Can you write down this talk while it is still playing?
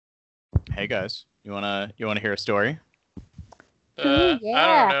Hey guys, you wanna hear a story? Ooh, I don't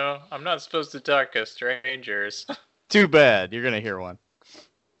yeah. know. I'm not supposed to talk to strangers. Too bad, you're gonna hear one.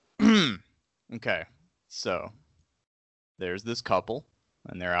 Okay, so there's this couple,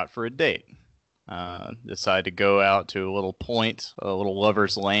 and they're out for a date. Decide to go out to a little point, a little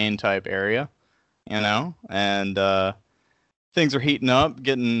lovers lane type area, and things are heating up,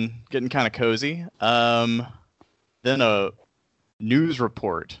 getting kind of cozy. Then a news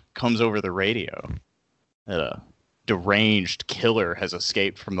report comes over the radio that a deranged killer has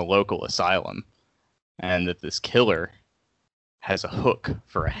escaped from the local asylum, and that this killer has a hook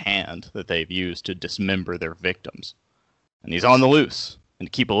for a hand that they've used to dismember their victims. And he's on the loose,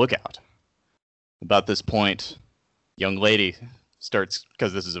 and keep a lookout. About this point, young lady starts,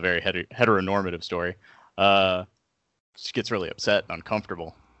 because this is a very heteronormative story, she gets really upset and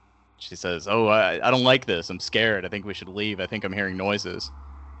uncomfortable. She says, "Oh, I don't like this. I'm scared. I think we should leave. I think I'm hearing noises."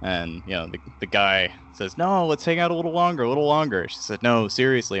 And, the guy says, "No, let's hang out a little longer, a little longer." She said, "No,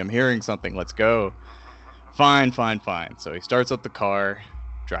 seriously, I'm hearing something. Let's go." Fine, fine, fine. So he starts up the car,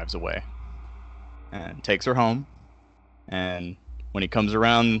 drives away, and takes her home. And when he comes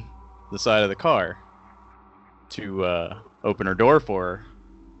around the side of the car to open her door for her,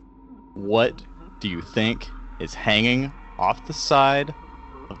 what do you think is hanging off the side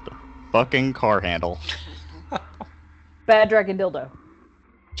of the fucking car handle? Bad dragon dildo.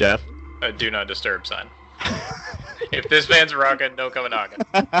 Jeff? A do not disturb sign. If this man's rocking, don't come a knocking.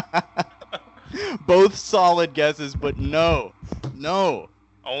 Both solid guesses, but no.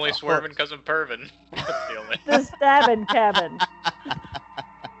 Only swerving because I'm pervin. That's the only. The stabbing cabin.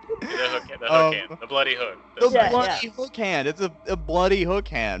 The hook hand. The bloody hook. The Yeah, bloody hook hand. It's a bloody hook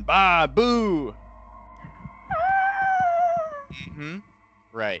hand. Bah, boo. Mm-hmm.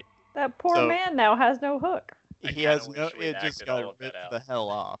 Right. That poor man now has no hook. He has no. It just got ripped the hell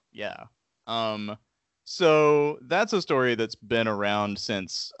off. Yeah. So that's a story that's been around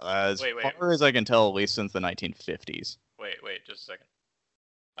since, as far as I can tell, at least since the 1950s. Wait, just a second.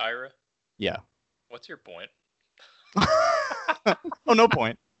 Ira? Yeah. What's your point? Oh, no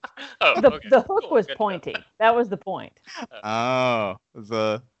point. Oh, the hook was pointy. That was the point. Oh,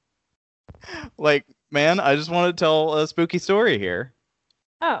 man, I just want to tell a spooky story here.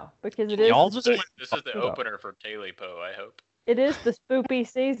 Oh, because it is. This is the opener for Taily Poe, I hope. It is the spoopy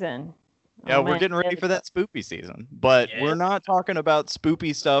season. Yeah, we're getting ready for that spoopy season, but we're not talking about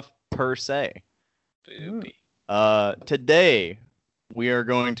spoopy stuff per se. Spoopy. Today we are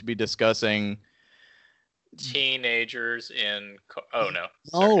going to be discussing teenagers in. Oh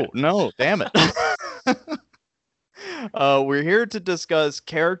no. No, damn it. We're here to discuss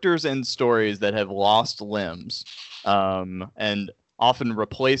characters and stories that have lost limbs, and often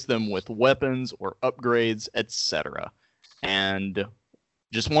replace them with weapons or upgrades, etc. And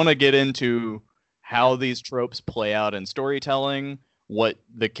just want to get into how these tropes play out in storytelling, what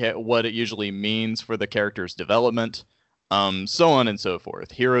it usually means for the character's development, so on and so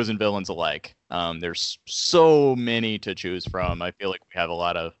forth. Heroes and villains alike. There's so many to choose from. I feel like we have a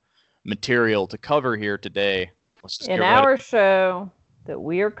lot of material to cover here today. Let's just in our show that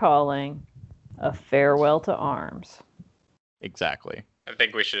we are calling A Farewell to Arms. Exactly. I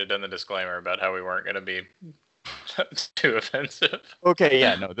think we should have done the disclaimer about how we weren't going to be too offensive. Okay,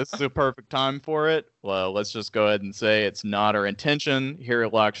 yeah, no, this is a perfect time for it. Well, let's just go ahead and say it's not our intention here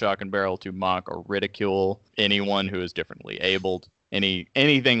at Lock, Shock, and Barrel to mock or ridicule anyone who is differently abled,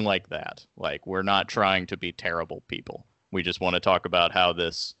 anything like that. Like, we're not trying to be terrible people. We just want to talk about how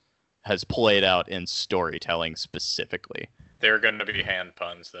this has played out in storytelling specifically. There are going to be hand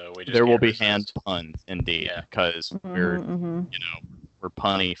puns, though. There will be hand puns, indeed, because we're, we're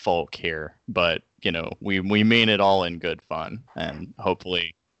punny folk here, but we mean it all in good fun, and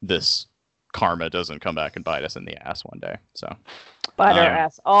hopefully this karma doesn't come back and bite us in the ass one day. So bite our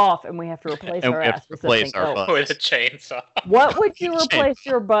ass off, and we have to replace our ass with something else. With a chainsaw. What would you replace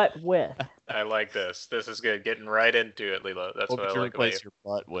your butt with? I like this. This is good. Getting right into it, Lilo. That's what I like about you. Your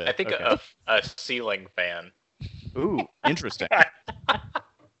butt with? I think a ceiling fan. Ooh, interesting.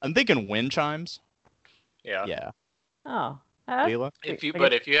 I'm thinking wind chimes. Yeah. Yeah. Oh. If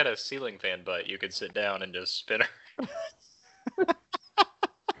you had a ceiling fan butt, you could sit down and just spin her.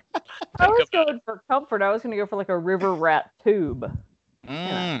 I was going for comfort. I was going to go for like a river rat tube.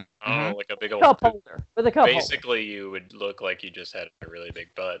 Like a big old cup holder with a cup Basically, you would look like you just had a really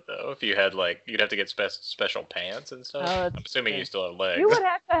big butt, though. If you had you'd have to get special pants and stuff. I'm assuming you still have legs. You would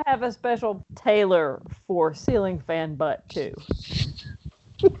have to have a special tailor for ceiling fan butt too.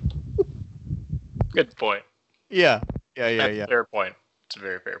 Good point. Yeah. That's a fair point. It's a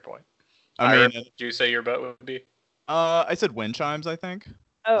very fair point. I mean, did you say your butt would be? I said wind chimes, I think.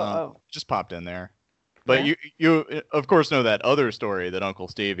 Just popped in there. But you of course know that other story that Uncle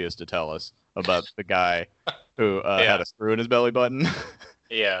Steve used to tell us about the guy who had a screw in his belly button.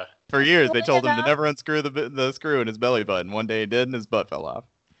 Yeah. For years they told him to never unscrew the screw in his belly button. One day he did, and his butt fell off.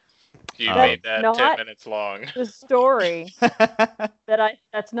 You made that 10 minutes long. The story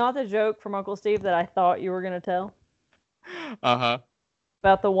that's not the joke from Uncle Steve that I thought you were gonna tell.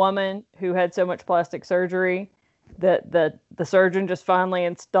 About the woman who had so much plastic surgery that the surgeon just finally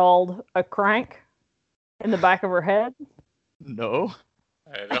installed a crank in the back of her head. No.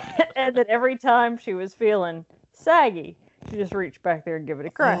 I don't. And that every time she was feeling saggy, she just reached back there and give it a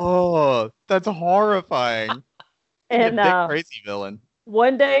crank. Oh, that's horrifying. And big crazy villain.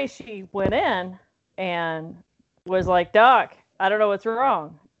 One day she went in and was like, "Doc, I don't know what's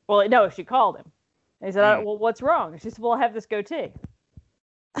wrong." Well, no, she called him. And he said, "Well, what's wrong?" She said, "Well, I have this goatee."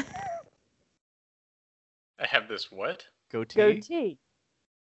 I have this what? Goatee.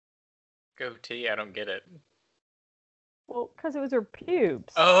 Goatee? I don't get it. Well, because it was her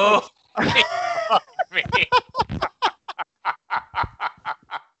pubes. Oh!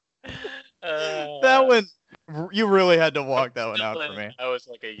 That one, you really had to walk that one out for me. I was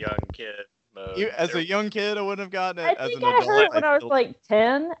like a young kid. As a young kid, I wouldn't have gotten it. I as think an I adult, heard it when I was like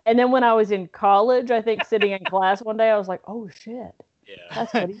 10, and then when I was in college, I think sitting in class one day, I was like, "Oh shit, yeah,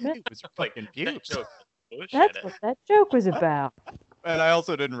 that's what he meant." It was fucking pubes. That's what that joke was about. And I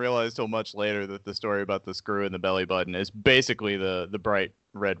also didn't realize till much later that the story about the screw in the belly button is basically the bright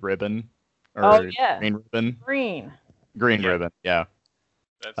red ribbon. Or green ribbon. Green ribbon, yeah.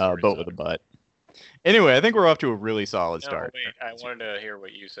 That's boat with a butt. Anyway, I think we're off to a really solid start. Wait, I wanted to hear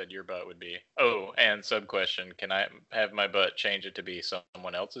what you said your butt would be. Oh, and sub question: can I have my butt change it to be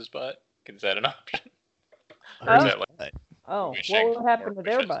someone else's butt? Is that an option? What would happen to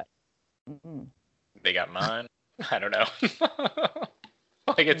their butt? Mm-hmm. They got mine. I don't know.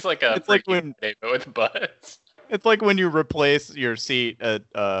 Like it's like when with butts. It's like when you replace your seat at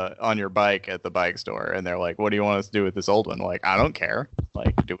on your bike at the bike store, and they're like, "What do you want us to do with this old one?" Like, I don't care.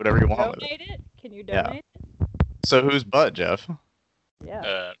 Like, do whatever you want with it. Donate it? Can you donate it? So whose butt, Jeff?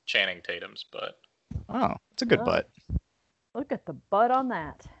 Yeah. Channing Tatum's butt. Oh, it's a good butt. Look at the butt on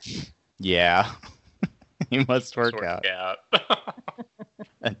that. Yeah. You must work out.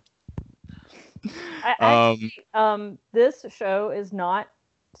 This show is not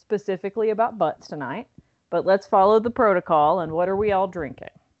specifically about butts tonight, but let's follow the protocol. And what are we all drinking?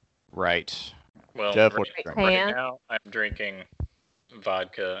 Right. Well, Jeff, right now I'm drinking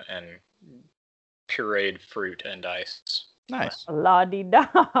vodka and pureed fruit and ice. Nice.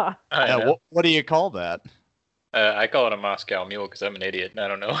 La-di-da. What do you call that? I call it a Moscow Mule because I'm an idiot and I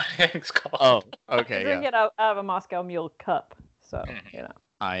don't know what it's called. Oh, okay. I drink it out of a Moscow Mule cup, so you know.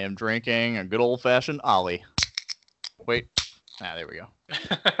 I am drinking a good old-fashioned Ollie. Wait. There we go.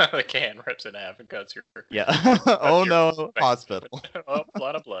 The can rips in half and cuts your... Yeah. Oh, no. Hospital. Oh, a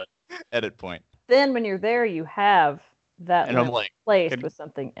lot of blood. Edit point. Then when you're there, you have that and I'm like, replaced with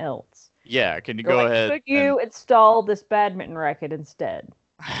something else. Yeah, can you go ahead? Could you install this badminton racket instead?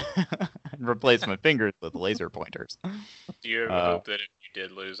 And replace my fingers with laser pointers. Do you ever hope that if you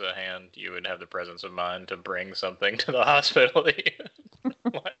did lose a hand, you would have the presence of mind to bring something to the hospital?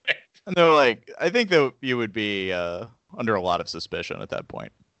 And they're like, I think that you would be under a lot of suspicion at that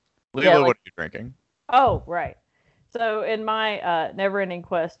point. Leela, yeah, what are you drinking? Oh, right. So in my never-ending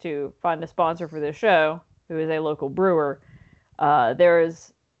quest to find a sponsor for this show, who is a local brewer, there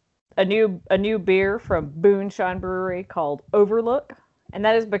is a new beer from Boonshine Brewery called Overlook. And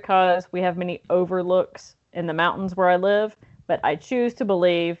that is because we have many overlooks in the mountains where I live, but I choose to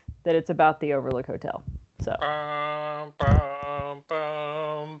believe that it's about the Overlook Hotel. So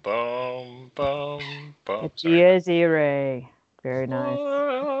it's easy, Ray. Very nice.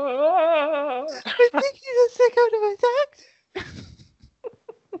 I think he's a sicko to my sex.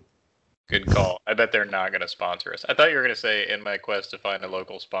 Good call. I bet they're not going to sponsor us. I thought you were going to say, in my quest to find a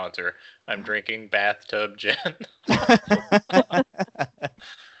local sponsor, I'm drinking bathtub gin.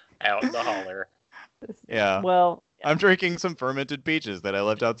 Out in the holler. Yeah. Well, I'm drinking some fermented peaches that I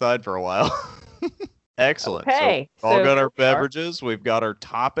left outside for a while. Excellent. Okay. So we've all got our beverages. We've got our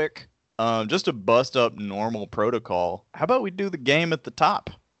topic. Just to bust up normal protocol, how about we do the game at the top?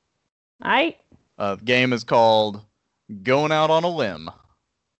 All right. The game is called Going Out on a Limb.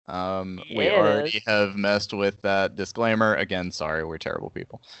 We already have messed with that disclaimer. Again, sorry, we're terrible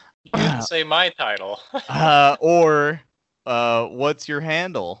people. You didn't say my title. Or what's your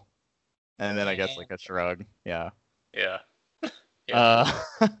handle? And then I guess like a shrug. Yeah. Yeah.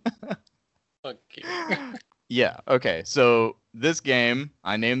 Fuck you. Yeah, okay. So this game,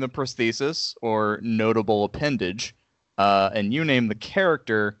 I name the prosthesis or notable appendage, and you name the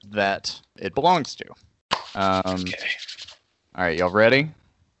character that it belongs to. Okay. All right, y'all ready?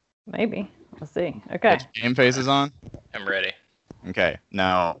 Maybe. Let's see. Okay. Got your game faces on? I'm ready. Okay,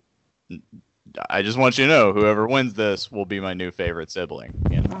 now, I just want you to know, whoever wins this will be my new favorite sibling.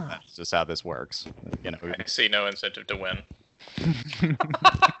 You know, that's just how this works. You know, I see no incentive to win.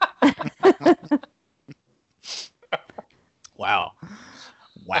 Wow.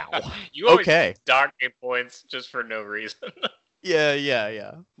 You always Okay. dock me points just for no reason. Yeah.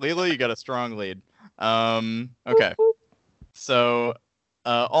 Leela, you got a strong lead. Okay. So,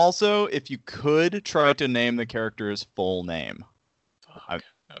 also, if you could try to name the character's full name. Okay.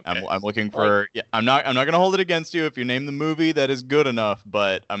 I'm looking for. Yeah, I'm not gonna hold it against you if you name the movie. That is good enough,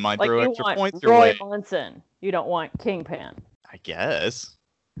 but I might Like throw you extra want points your Roy way. Munson. You don't want Kingpin. I guess.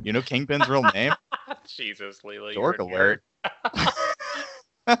 You know Kingpin's real name? Jesus, Leela. Dork you're a alert.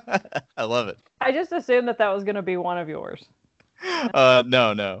 I love it. I just assumed that was going to be one of yours.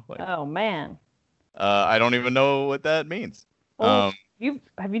 No. Like, Oh man. I don't even know what that means. Well,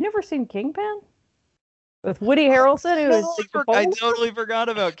 have you never seen Kingpin? With Woody Harrelson, who is I totally forgot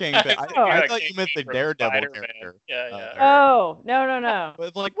about Kingpin. I thought you meant the Kingpin from Daredevil Spider-Man. character. Yeah. Oh, no.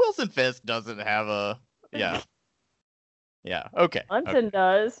 But like Wilson Fisk doesn't have a. Yeah. Yeah. Okay. Munson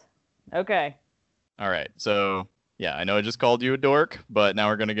does. Okay. All right. So yeah, I know I just called you a dork, but now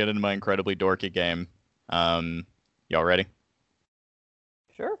we're gonna get into my incredibly dorky game. Y'all ready?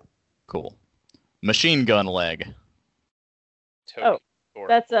 Sure. Cool. Machine gun leg. Toby Dork,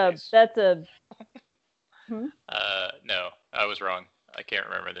 That's please. a. No, I was wrong. I can't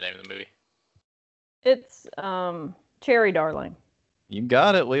remember the name of the movie. It's Cherry Darling. You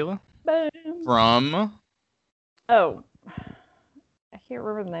got it, Leela. Boom. From I can't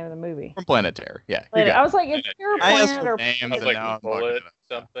remember the name of the movie. Planet Terror. Yeah. You Planet, got I was like, it's Terror I asked Planet for or names I was and like now I'm Bullet fucking it up.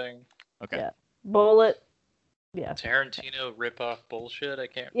 something. Okay. Yeah. Bullet. Yeah. Tarantino rip-off bullshit. I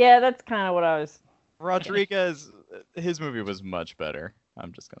can't. Yeah, that's kind of what I was. Rodriguez, his movie was much better.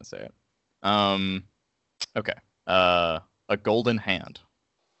 I'm just gonna say it. Okay. A golden hand.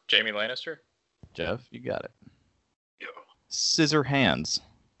 Jamie Lannister. Jeff, you got it. Scissor hands.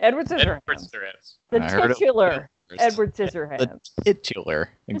 Edward Edward Scissorhands. Scissorhands. The I heard it titular first. Edward The Scissorhands. titular,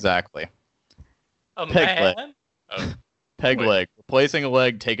 exactly. A Peg leg. man. Oh, Peg Wait. leg, replacing a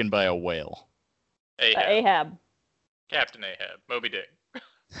leg taken by a whale. Ahab. Ahab. Captain Ahab. Moby Dick.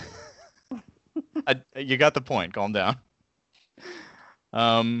 You got the point. Calm down.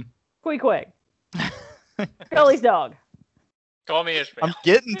 Queequeg. Scully's dog. Call me Ishmael. I'm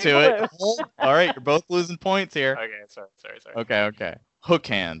getting to it. Blue. All right, you're both losing points here. Okay, sorry. Okay. Hook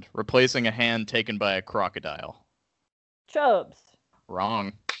hand, replacing a hand taken by a crocodile. Chubbs.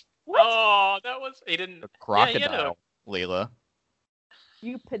 Wrong. What? Oh, that was he didn't. A crocodile, Leela.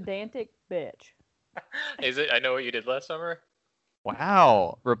 You pedantic bitch. Is it? I know what you did last summer.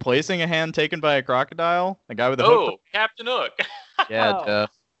 Wow. Replacing a hand taken by a crocodile? A guy with a Oh, hook? Captain Hook. Yeah, Oh. Jeff.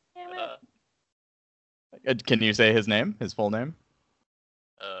 Damn it. Can you say his name? His full name?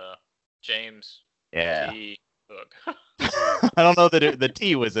 James Yeah. T. Hook. I don't know that the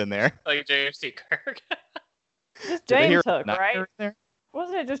T was in there. Like James T. Kirk. Just Did I hear James Hook, Nightmare right? in there?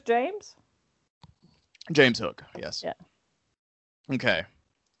 Wasn't it just James? James Hook, yes. Yeah. Okay.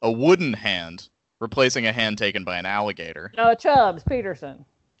 A wooden hand, replacing a hand taken by an alligator. No, Chubbs Peterson.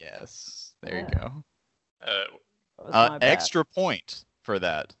 Yes. There you Yeah. go. That was my bad. Extra point for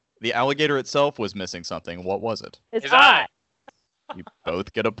that. The alligator itself was missing something. What was it? It's His eye. You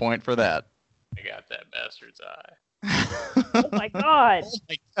both get a point for that. I got that bastard's eye. Oh my god. Oh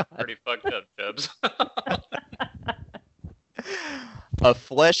my God. Pretty fucked up, Chubbs. A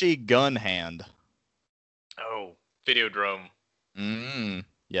fleshy gun hand. Oh, Videodrome.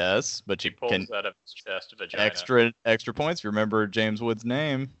 Yes, but He you pulls can out of his chest vagina. extra points if you remember James Wood's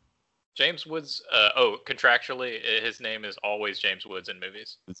name. James Woods. Contractually, his name is always James Woods in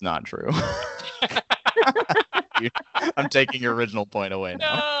movies. It's not true. I'm taking your original point away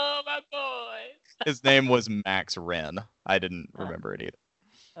now. No, my boy. His name was Max Wren. I didn't remember it either.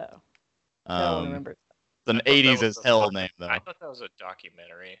 Oh, no one Um, remembers. it's an I thought that 80s was as a hell fucking- name though. I thought that was a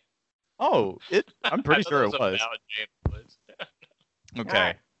documentary. Oh, I'm pretty I thought sure it that was. about James Woods. Okay.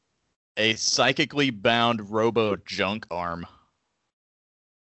 Alright. A psychically bound robo junk arm.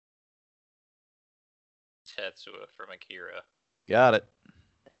 Tetsuo from Akira. Got it.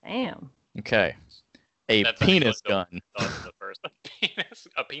 Damn. Okay. A That's penis actually gun. That was the first.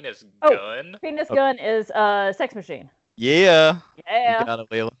 A penis Oh. gun. Penis Okay. gun is sex machine. Yeah. Yeah. You got it,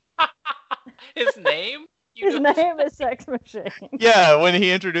 Leila. His name? His name is Sex Machine. Yeah, when he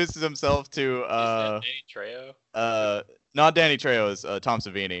introduces himself to Is that Danny Trejo? not Danny Trejo, is Tom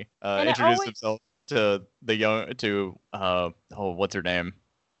Savini. And it Introduced always- himself to what's her name?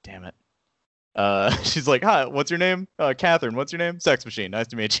 Damn it. She's like, hi, what's your name? Catherine, what's your name? Sex Machine. Nice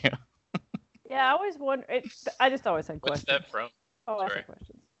to meet you. Yeah, I always wonder. I just always had What's questions. that from? Oh, I had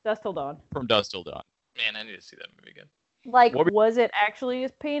questions. Dusk Till Dawn. From Dusk Till Dawn. Man, I need to see that movie again. Like, was it actually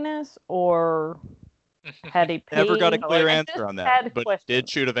his penis, or had he peed? Never got a clear I answer just on had that, but questions. did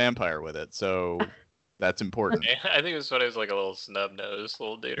shoot a vampire with it, so that's important. I think it was when I was like a little snub-nosed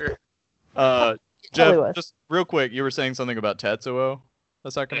little duder. Jeff, was. just real quick, you were saying something about Tetsuo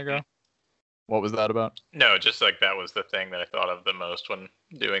a second ago. What was that about? No, just like that was the thing that I thought of the most when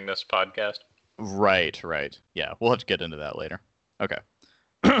doing this podcast. Right. Yeah, we'll have to get into that later. Okay.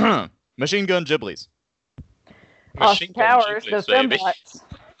 Machine Gun Ghiblies. Austin Powers, the baby. fembots.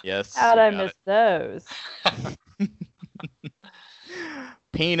 Yes. How'd I got miss those?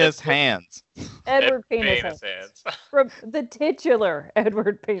 Penis hands. Edward Penis Hands. From the titular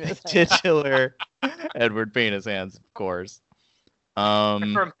Edward Penis Hands. Titular Edward Penis Hands, of course. I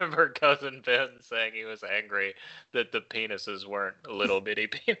remember Cousin Ben saying he was angry that the penises weren't little bitty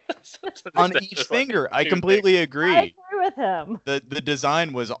penises. On each finger. I completely agree. I agree with him. The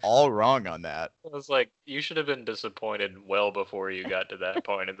design was all wrong on that. I was like, you should have been disappointed well before you got to that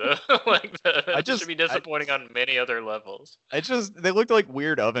point of the it should be disappointing on many other levels. They looked like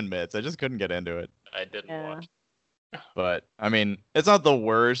weird oven mitts. I just couldn't get into it. I didn't watch. But I mean, it's not the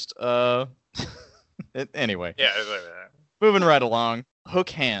worst. Anyway. Yeah, it's like that. Moving right along. Hook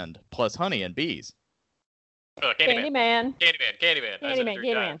hand plus honey and bees. Oh, Candyman. Candyman. I said it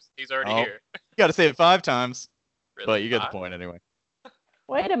 3 times. He's already here. You got to say it 5 times. Really? But you get the point anyway.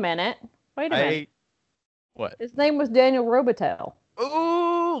 Wait a minute. What? His name was Daniel Robitel.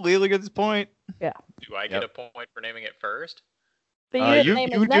 Ooh, Leela gets the point. Yeah. Do I get a point for naming it first? But you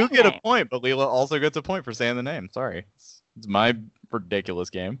do get a point, but Leela also gets a point for saying the name. Sorry. It's my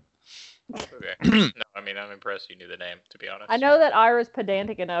ridiculous game. Okay. No, I mean, I'm impressed you knew the name, to be honest. I know that Ira's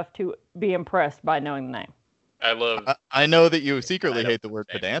pedantic enough to be impressed by knowing the name. I know that you secretly hate the word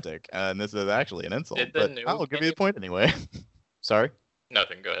pedantic, and this is actually an insult, but I'll give you the point anyway. Sorry?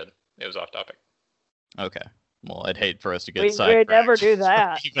 Nothing, go ahead. It was off topic. Okay. Well, I'd hate for us to get We sidetracked. never do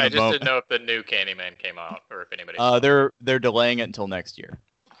that. I just didn't know if the new Candyman came out, or if anybody... They're delaying it until next year,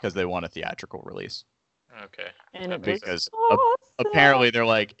 because they want a theatrical release. Okay. And it because awesome. apparently they're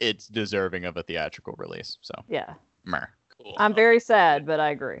like, it's deserving of a theatrical release. So yeah. Meh. Cool. I'm very sad, but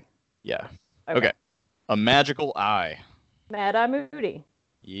I agree. Yeah. Okay. A magical eye. Mad Eye Moody.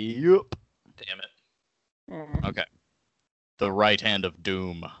 Yep. Damn it. Yeah. Okay. The right hand of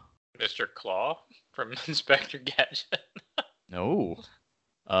doom. Mr. Claw from Inspector Gadget. No.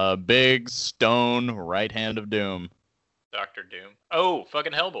 Big stone right hand of doom. Dr. Doom. Oh,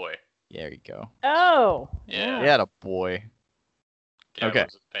 fucking Hellboy. There you go. Oh. Yeah. Yeah, boy. Okay.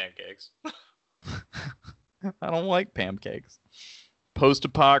 Pancakes. I don't like pancakes.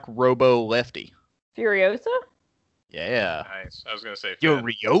 Post-apoc Robo Lefty. Furiosa? Yeah. Nice. I was gonna say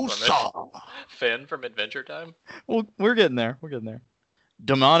Furiosa. Finn from Adventure Time. Well, we're getting there.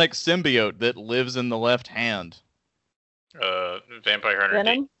 Demonic symbiote that lives in the left hand. Vampire Hunter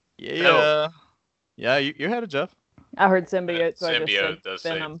Venom? D. Yeah. No. Yeah, you had it, Jeff. I heard symbiote, so Symbiote I just does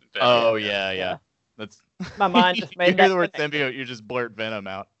said say Venom. Oh, yeah. That's My mind just made you that hear the word connection. symbiote, you just blurt Venom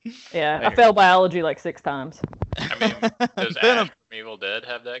out. Yeah, I failed biology like 6 times. I mean, does Venom. Ash from Evil Dead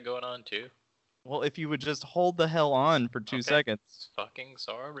have that going on too? Well, if you would just hold the hell on for 2 seconds. Fucking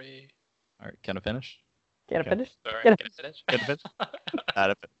sorry. All right, can I finish? Can I finish? Sorry, Can I can I finish? Can I finish?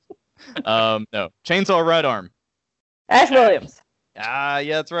 Out of it. No. Chainsaw right arm. Ash Williams. Ah,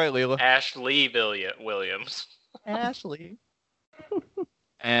 yeah, that's right, Leela. Ashley Williams. Ashley.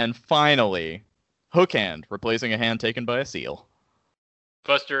 And finally, hook hand, replacing a hand taken by a seal.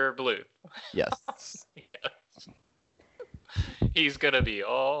 Buster Bluth. Yes. Yes. He's gonna be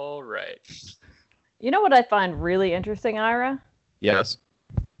all right. You know what I find really interesting, Ira? Yes.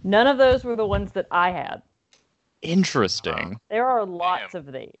 None of those were the ones that I had. Interesting. There are lots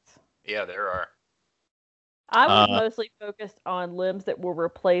of these. Yeah, there are. I was mostly focused on limbs that were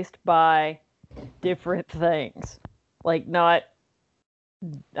replaced by different things. Like not,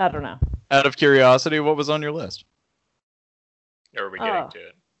 I don't know. Out of curiosity, what was on your list? Or are we getting to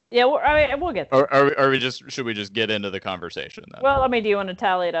it? Yeah, we'll get there. Or are we should we just get into the conversation then? Well, I mean, do you want to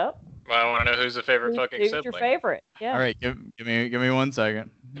tally it up? Well, I want to know who's the favorite fucking Who's sibling. your favorite? Yeah. All right, give me 1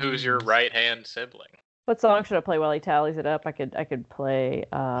 second. Who's your right hand sibling? What song should I play while he tallies it up? I could play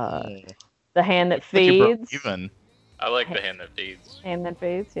The Hand That Like you broke Feeds. even. I like the hand that feeds. Hand That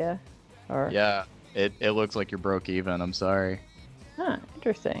Feeds, yeah. Or Yeah, it looks like you're broke even. I'm sorry. Huh,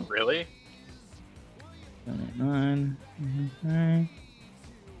 interesting. Really? 9,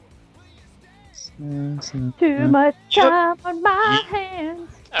 Too much time on my hands.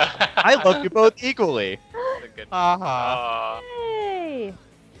 I love you both equally. That's a good. Haha. Aw, Hey.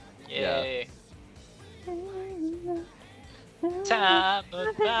 yay. Time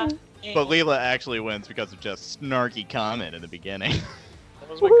of my But Leela actually wins because of just snarky comment in the beginning.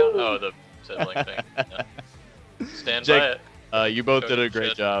 What was my comment? Oh, the sibling thing. Yeah. Stand Jake, by it. You both Go did a shit.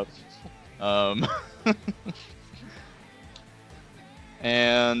 great job.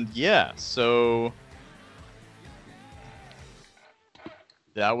 And yeah, so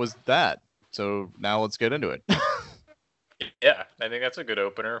that was that. So now let's get into it. Yeah, I think that's a good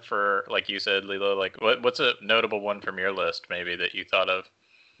opener for, like you said, Lilo. Like, what's a notable one from your list, maybe, that you thought of?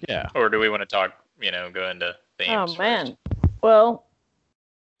 Yeah. Or do we want to talk? Go into themes. Oh man. First? Well,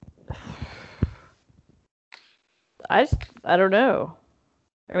 I don't know.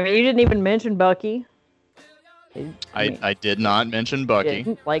 I mean, you didn't even mention Bucky. I did not mention Bucky.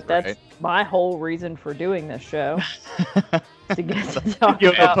 Didn't. Like, that's right. my whole reason for doing this show. To get to talk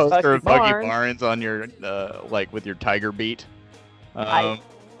You have a about poster of Bucky Barnes. Barnes on your with your tiger beat. I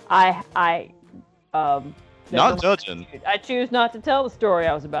Not never judging. mind. I choose not to tell the story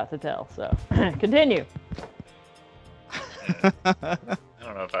I was about to tell. So continue. I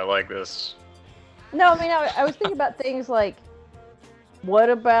don't know if I like this. No, I mean, I was thinking about things like, what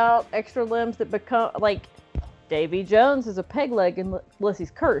about extra limbs that become, like, Davy Jones is a peg leg unless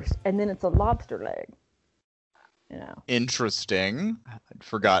he's cursed, and then it's a lobster leg. Interesting. I'd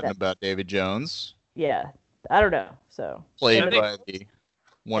forgotten about David Jones, Yeah, I don't know. So played I think- by the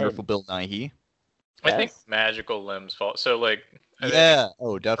wonderful Bill Nighy. I think Yes. magical limbs fall. So, like, I think Yeah.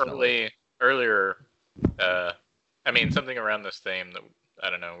 Oh, definitely. earlier, I mean, something around this theme that, I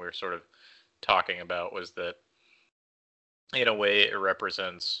don't know, we were sort of talking about was that, in a way, it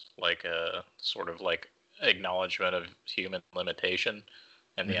represents like a sort of like acknowledgement of human limitation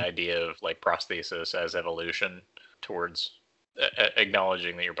and the idea of like prosthesis as evolution towards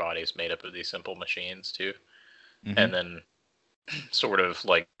acknowledging that your body is made up of these simple machines too. Mhm. And then sort of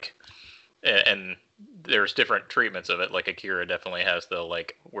like, and there's different treatments of it. Like Akira definitely has the,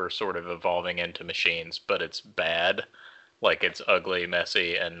 like, we're sort of evolving into machines, but it's bad. Like, it's ugly,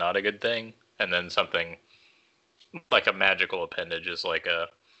 messy, and not a good thing. And then something like a magical appendage is like a,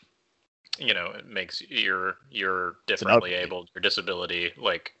 it makes you're differently upgrade. able, your disability,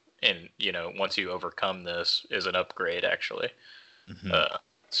 like, and once you overcome this, is an upgrade actually. Mhm.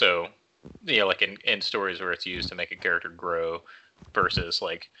 So like in stories where it's used to make a character grow versus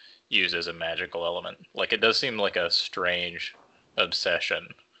like used as a magical element, like, it does seem like a strange obsession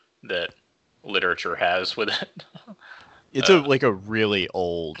that literature has with it. It's like a really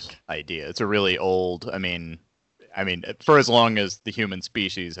old idea. It's a really old. I mean, for as long as the human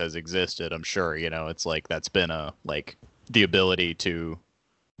species has existed, I'm sure it's like that's been a like the ability to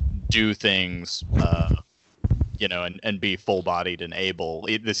do things, and be full-bodied and able.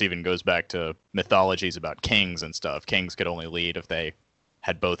 This even goes back to mythologies about kings and stuff. Kings could only lead if they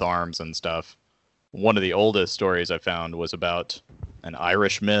had both arms and stuff. One of the oldest stories I found was about an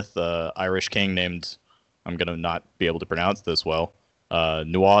Irish myth, Irish king named, I'm gonna not be able to pronounce this well,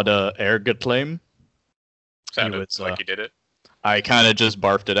 Nuada Ergetlaim. Sounded was, like you did it. I kind of just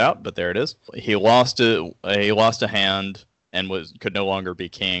barfed it out, but there it is. He lost a hand and could no longer be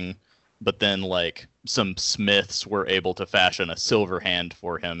king. But then, like, some smiths were able to fashion a silver hand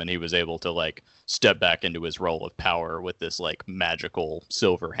for him, and he was able to like step back into his role of power with this like magical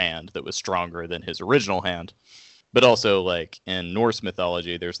silver hand that was stronger than his original hand. But also, like, in Norse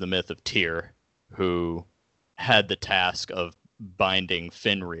mythology, there's the myth of Tyr, who had the task of binding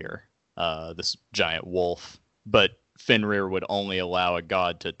Fenrir, this giant wolf. But Fenrir would only allow a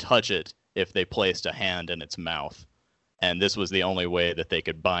god to touch it if they placed a hand in its mouth. And this was the only way that they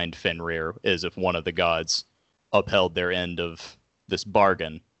could bind Fenrir, is if one of the gods upheld their end of this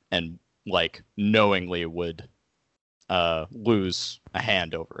bargain and, like, knowingly would lose a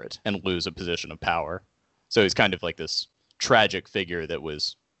hand over it and lose a position of power. So he's kind of like this tragic figure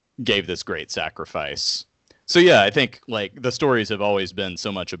that gave this great sacrifice. So yeah, I think like the stories have always been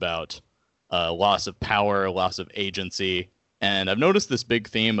so much about loss of power, loss of agency, and I've noticed this big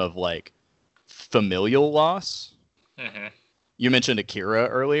theme of like familial loss. Mm-hmm. You mentioned Akira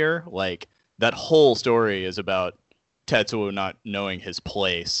earlier. Like, that whole story is about Tetsuo not knowing his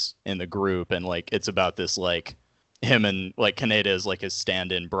place in the group, and like it's about this like him and like Kaneda is like his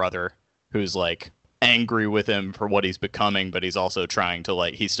stand-in brother who's like angry with him for what he's becoming, but he's also trying to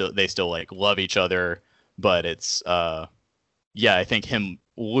like they still like love each other, but it's yeah, I think him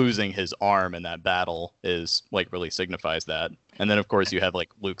losing his arm in that battle is like really signifies that. And then of course you have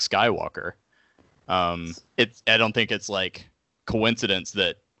like Luke Skywalker. I don't think it's like coincidence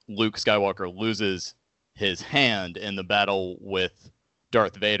that Luke Skywalker loses his hand in the battle with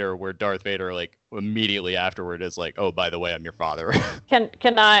Darth Vader, where Darth Vader like immediately afterward is like, "Oh, by the way, I'm your father."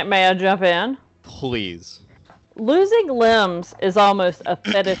 May I jump in? Please. Losing limbs is almost a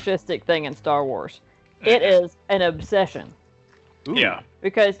fetishistic thing in Star Wars. It is an obsession. Ooh. Yeah.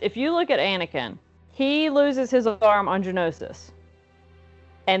 Because if you look at Anakin, he loses his arm on Geonosis.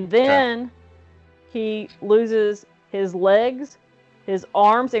 And then he loses his legs, his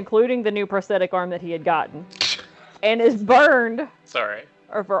arms, including the new prosthetic arm that he had gotten, and is burned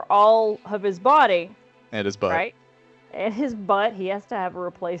over all of his body. And his butt. Right? And his butt, he has to have a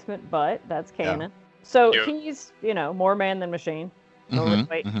replacement butt. That's canon. Yeah. So he's, more man than machine.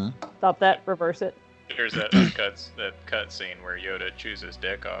 Wait, stop that, reverse it. There's that cut scene where Yoda chews his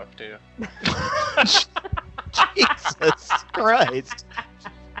dick off too. Jesus Christ!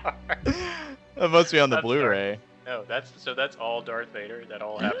 That must be on the Blu-ray. No, that's all Darth Vader. That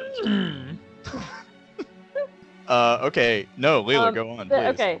all happens. Okay. No, Leela, go on, please.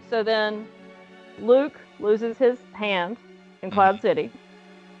 Okay, so then Luke loses his hand in Cloud City.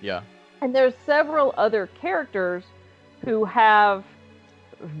 Yeah. And there's several other characters who have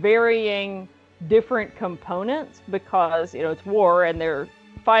varying different components because, it's war and they're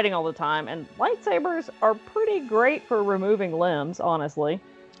fighting all the time. And lightsabers are pretty great for removing limbs, honestly.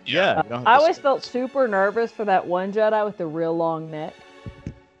 Yeah. I always felt super nervous for that one Jedi with the real long neck.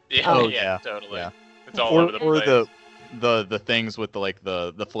 Yeah, yeah, totally. Yeah. It's all over the place. Or the things with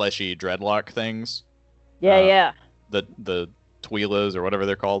the fleshy dreadlock things. Yeah. The Twi'leks or whatever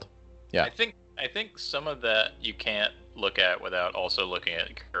they're called. Yeah. I think some of that you can't look at without also looking at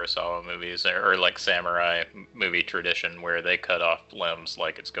Kurosawa movies or like samurai movie tradition where they cut off limbs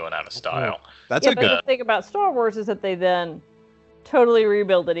like it's going out of style. That's a good. But the thing about Star Wars is that they then totally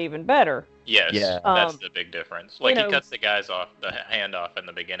rebuild it even better. Yes, yeah. That's the big difference. Like he cuts the hand off in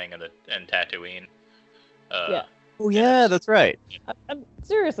the beginning of in Tatooine. Yeah. Oh yeah, that's right.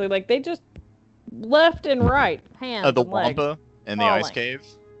 Seriously, like they just left and right hands. The Wampa in the ice cave.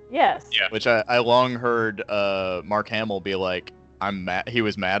 Yes. Yeah. Which I long heard Mark Hamill be like, I'm mad. He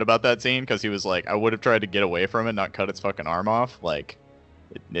was mad about that scene because he was like, I would have tried to get away from it, not cut its fucking arm off. Like,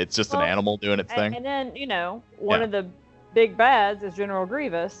 it's just an animal doing its thing. And then one of the big bads is General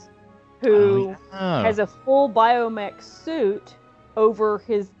Grievous, who has a full biomech suit over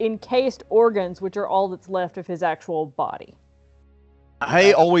his encased organs, which are all that's left of his actual body.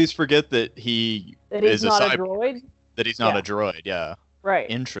 I always forget that he's not a droid. That he's not a droid. Yeah. Right.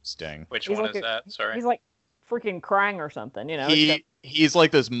 Interesting. Which one is that? Sorry. He's like freaking Krang or something, He's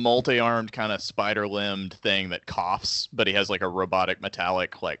like this multi-armed kind of spider-limbed thing that coughs, but he has like a robotic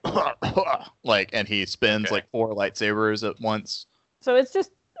metallic like and he spins like 4 lightsabers at once. So it's just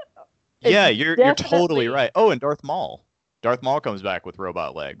you're totally right. Oh, and Darth Maul. Darth Maul comes back with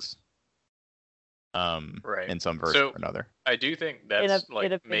robot legs. Right. In some version or another. I do think that's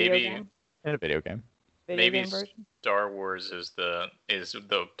maybe in a video game. Maybe Star Wars is the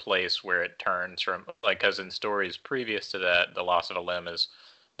place where it turns from, like, because in stories previous to that, the loss of a limb is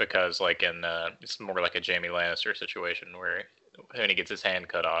because, like, it's more like a Jaime Lannister situation where when he gets his hand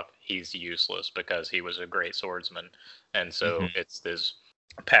cut off, he's useless because he was a great swordsman, and so it's this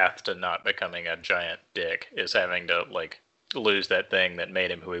path to not becoming a giant dick is having to like lose that thing that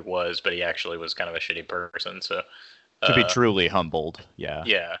made him who he was, but he actually was kind of a shitty person. So to be truly humbled,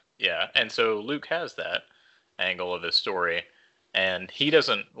 yeah. And so Luke has that angle of his story, and he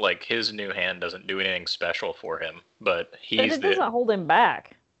doesn't his new hand doesn't do anything special for him, but it doesn't hold him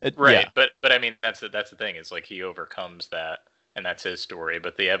back. Right, yeah. But I mean that's the thing. It's like he overcomes that, and that's his story.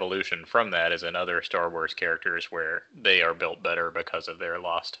 But the evolution from that is in other Star Wars characters where they are built better because of their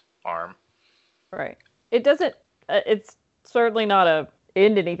lost arm. Right. It doesn't. It's certainly not a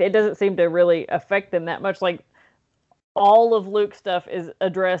end anything. It doesn't seem to really affect them that much. Like, all of Luke's stuff is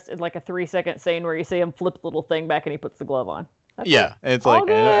addressed in like a 3-second scene where you see him flip the little thing back and he puts the glove on. It's like,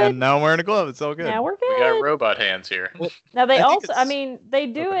 and now I'm wearing a glove. It's all good. Now we're good. We got robot hands here. Now they they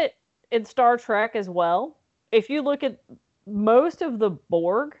do it in Star Trek as well. If you look at most of the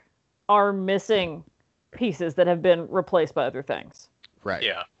Borg are missing pieces that have been replaced by other things. Right.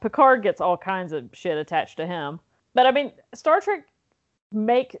 Yeah. Picard gets all kinds of shit attached to him. But I mean, Star Trek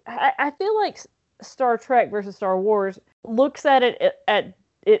I feel like Star Trek versus Star Wars looks at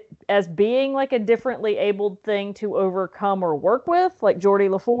it as being like a differently abled thing to overcome or work with, like Geordi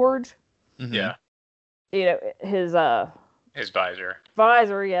LaForge. Mm-hmm. Yeah. His visor.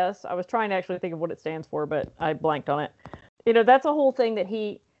 Visor, yes. I was trying to actually think of what it stands for, but I blanked on it. That's a whole thing that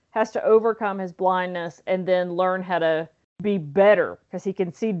he has to overcome his blindness and then learn how to be better because he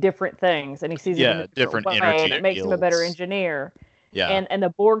can see different things and he sees it in a different way, and it makes him a better engineer. Yeah. And the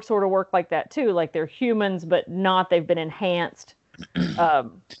Borg sort of work like that too. Like they're humans, but they've been enhanced.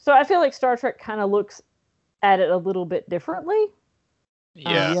 So I feel like Star Trek kind of looks at it a little bit differently.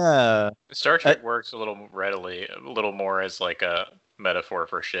 Yeah. Yeah. Star Trek works a little more as like a metaphor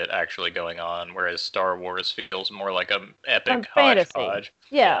for shit actually going on, whereas Star Wars feels more like a epic fantasy. hodgepodge.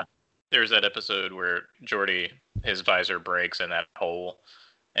 Yeah. There's that episode where Geordi, his visor breaks in that hole,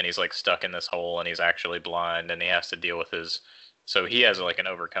 and he's like stuck in this hole, and he's actually blind, and he has to deal with his. So he has like an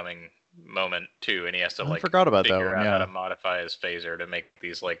overcoming moment too, and he has to like forgot about that figure one, out yeah. how to modify his phaser to make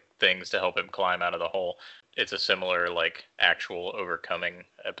these like things to help him climb out of the hole. It's a similar like actual overcoming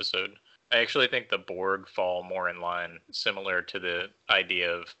episode. I actually think the Borg fall more in line, similar to the idea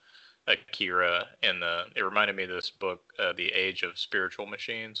of Akira it reminded me of this book, The Age of Spiritual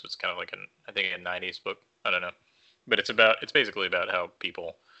Machines. It's kind of like I think a 90s book. I don't know. But it's basically about how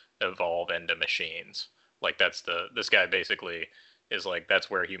people evolve into machines. Like this guy basically is like, that's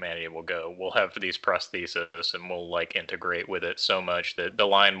where humanity will go. We'll have these prostheses and we'll like integrate with it so much that the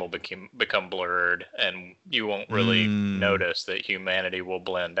line will become blurred, and you won't really notice that humanity will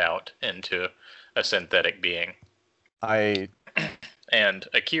blend out into a synthetic being. And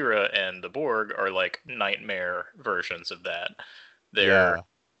Akira and the Borg are like nightmare versions of that. They're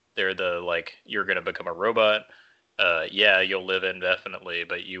the like, you're gonna become a robot. You'll live indefinitely,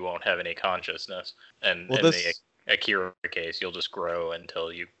 but you won't have any consciousness. And in the Akira case, you'll just grow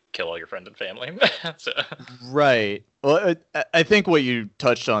until you kill all your friends and family. So. Right. Well, I think what you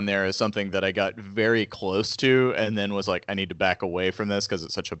touched on there is something that I got very close to, and then was like, I need to back away from this because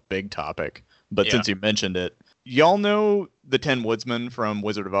it's such a big topic. But since you mentioned it, y'all know the Tin Woodsman from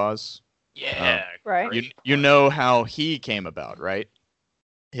Wizard of Oz? Yeah. Right. You know how he came about, right?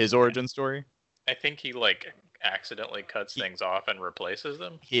 His origin story? I think he like accidentally cuts things off and replaces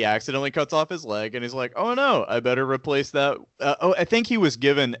them. He accidentally cuts off his leg, and he's like, oh no, I better replace that. I think he was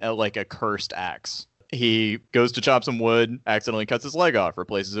given a cursed axe. He goes to chop some wood, accidentally cuts his leg off,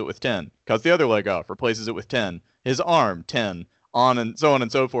 replaces it with tin. Cuts the other leg off, replaces it with tin. His arm, tin. On and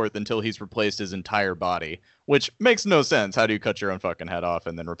so forth until he's replaced his entire body, which makes no sense. How do you cut your own fucking head off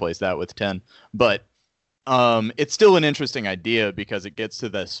and then replace that with tin? But it's still an interesting idea because it gets to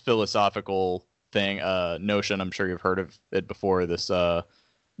this philosophical thing, notion. I'm sure you've heard of it before. This the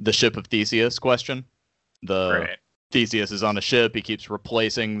ship of Theseus question. Theseus is on a ship. He keeps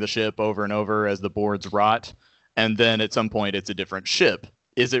replacing the ship over and over as the boards rot, and then at some point it's a different ship.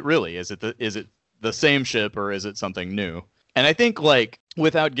 Is it really? Is it the same ship, or is it something new? And I think, like,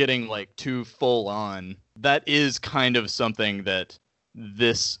 without getting like too full on, that is kind of something that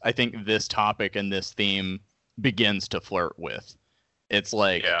this topic and this theme begins to flirt with. It's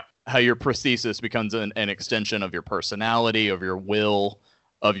like how your prosthesis becomes an extension of your personality, of your will,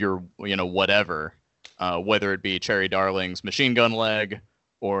 of your, whatever, whether it be Cherry Darling's machine gun leg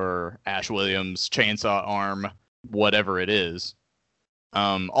or Ash Williams' chainsaw arm, whatever it is.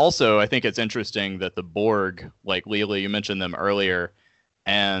 Also, I think it's interesting that the Borg, like Leela, you mentioned them earlier,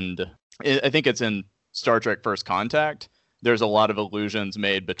 and I think it's in Star Trek First Contact, there's a lot of allusions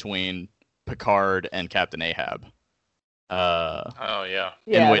made between Picard and Captain Ahab.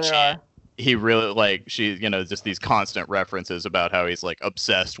 In which he really, like, just these constant references about how he's like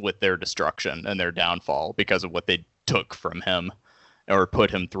obsessed with their destruction and their downfall because of what they took from him or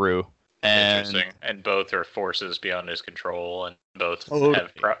put him through. Interesting. And both are forces beyond his control, and both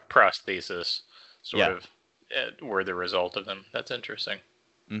have prosthesis were the result of them. That's interesting.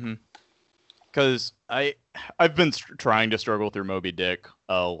 Mm-hmm. Because I've been trying to struggle through Moby Dick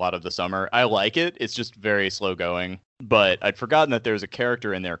a lot of the summer. I like it. It's just very slow going. But I'd forgotten that there's a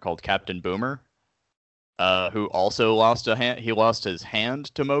character in there called Captain Boomer, who also lost a hand. He lost his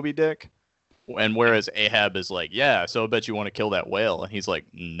hand to Moby Dick. And whereas Ahab is like, yeah, so I bet you want to kill that whale. And he's like,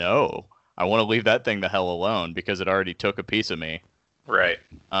 no, I want to leave that thing the hell alone because it already took a piece of me. Right.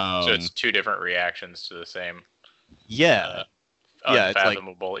 So it's two different reactions to the same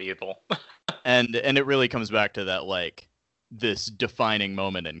unfathomable evil. and it really comes back to that, like, this defining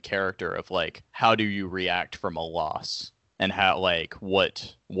moment in character of, like, how do you react from a loss? And how, like,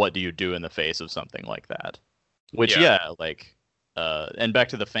 what do you do in the face of something like that? Which, and back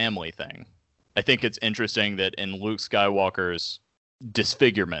to the family thing. I think it's interesting that in Luke Skywalker's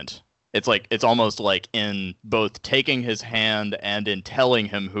disfigurement, it's almost like in both taking his hand and in telling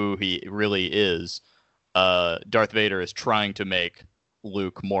him who he really is, Darth Vader is trying to make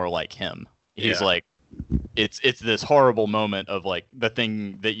Luke more like him. He's like, it's this horrible moment of, like, the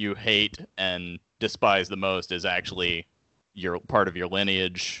thing that you hate and despise the most is actually your part of your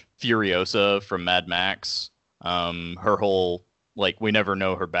lineage. Furiosa from Mad Max, her whole, like, we never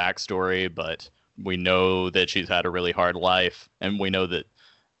know her backstory, but We know that she's had a really hard life, and we know that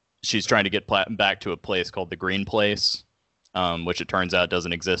she's trying to get back to a place called the Green Place, which it turns out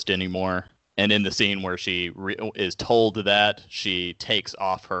doesn't exist anymore. And in the scene where she is told that, she takes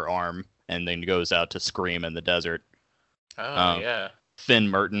off her arm and then goes out to scream in the desert. Oh, yeah. Finn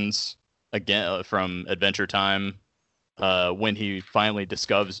Mertens, again from Adventure Time, when he finally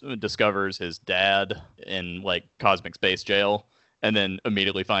discovers his dad in like cosmic space jail, and then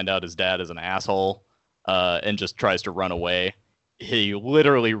immediately find out his dad is an asshole, and just tries to run away. He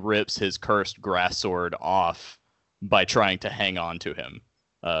literally rips his cursed grass sword off by trying to hang on to him.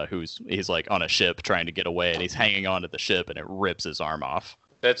 He's like on a ship trying to get away, and he's hanging on to the ship, and it rips his arm off.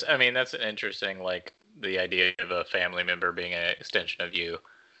 That's an interesting, like, the idea of a family member being an extension of you,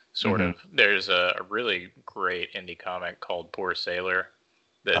 sort of. There's a really great indie comic called Poor Sailor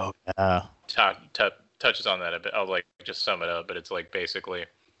that touches on that a bit. I'll like just sum it up, but it's like basically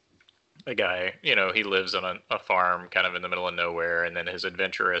a guy, you know, he lives on a farm kind of in the middle of nowhere, and then his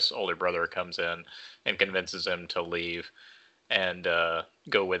adventurous older brother comes in and convinces him to leave and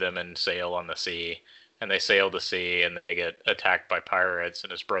go with him and sail on the sea. And they sail the sea, and they get attacked by pirates,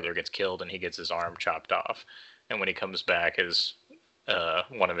 and his brother gets killed, and he gets his arm chopped off. And when he comes back,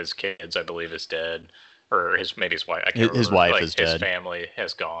 one of his kids, I believe, is dead, or maybe his wife. I can't remember. His wife like, is his dead. family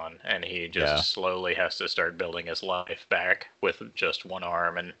has gone, and he just slowly has to start building his life back with just one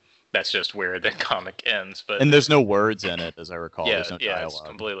arm, and that's just where the comic ends. And there's no words in it, as I recall. Yeah, there's no dialogue. It's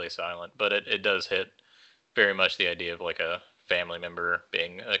completely silent, but it does hit very much the idea of like a family member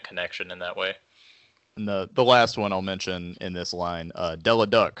being a connection in that way. And the last one I'll mention in this line, Della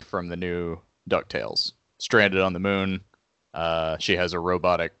Duck from the new DuckTales. Stranded on the moon. She has a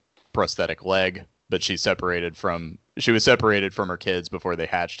robotic prosthetic leg, but she was separated from her kids before they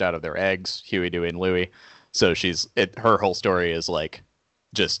hatched out of their eggs, Huey, Dewey, and Louie. So her whole story is like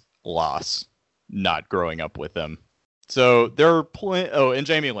just loss, not growing up with them. So there are and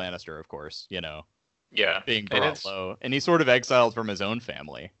Jaime Lannister, of course, you know. Yeah. Being brought low. And he's sort of exiled from his own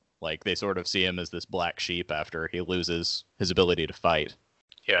family. Like, they sort of see him as this black sheep after he loses his ability to fight.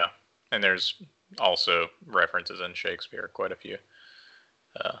 Yeah, and there's also references in Shakespeare, quite a few.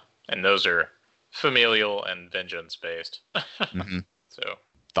 And those are familial and vengeance-based. So,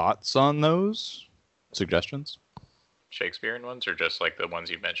 thoughts on those? Suggestions? Shakespearean ones, or just like the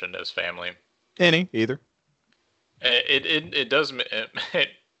ones you mentioned as family? Either. It does...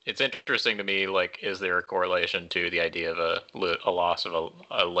 It's interesting to me, like, is there a correlation to the idea of a loss of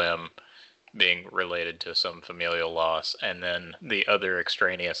a limb being related to some familial loss, and then the other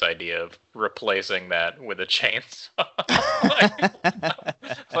extraneous idea of replacing that with a chainsaw?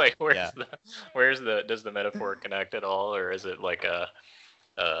 like does the metaphor connect at all, or is it like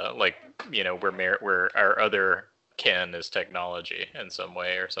like, you know, where our other kin is technology in some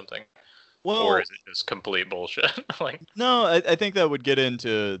way or something? Well, or is it just complete bullshit? No, I think that would get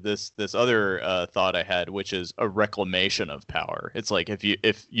into this other thought I had, which is a reclamation of power. It's like if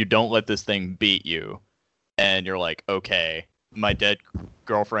you don't let this thing beat you, and you're like, okay, my dead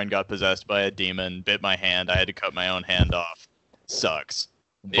girlfriend got possessed by a demon, bit my hand, I had to cut my own hand off. Sucks.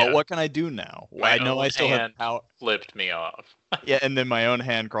 But what can I do now? I know I still have power. Flipped me off. Yeah, and then my own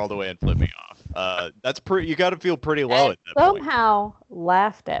hand crawled away and flipped me off. That's pretty. You got to feel pretty low and at that point. Somehow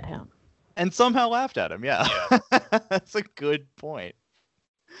laughed at him. And somehow laughed at him, yeah. That's a good point.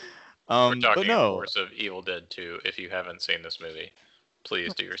 We're talking, of course, of Evil Dead 2. If you haven't seen this movie,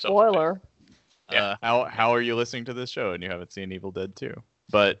 please do yourself spoiler. Yeah. How are you listening to this show and you haven't seen Evil Dead 2?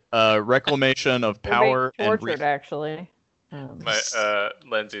 But reclamation of power and tortured, actually.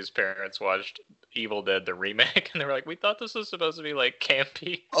 Lindsay's parents watched Evil Dead the remake, and they were like, "We thought this was supposed to be like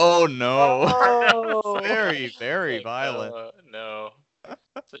campy." Oh no! Oh. Very, very violent. No.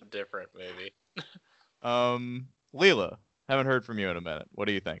 It's a different movie. Leela, haven't heard from you in a minute. What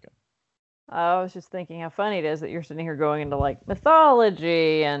are you thinking? I was just thinking how funny it is that you're sitting here going into like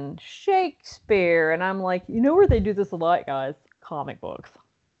mythology and Shakespeare, and I'm like, you know where they do this a lot, guys? Comic books.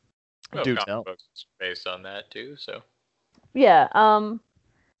 Well, comic books based on that too, so. Yeah.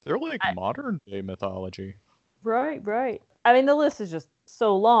 They're like modern day mythology. Right. I mean, the list is just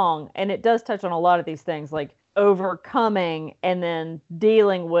so long, and it does touch on a lot of these things, like overcoming and then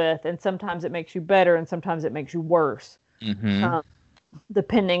dealing with, and sometimes it makes you better and sometimes it makes you worse,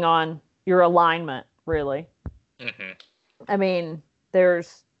 depending on your alignment, really. I mean,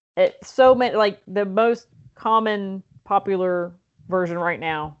 there's so many, like the most common popular version right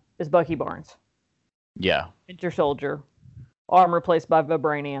now is Bucky Barnes. Yeah. Winter Soldier, arm replaced by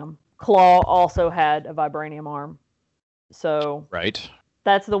vibranium. Claw also had a vibranium arm. So right.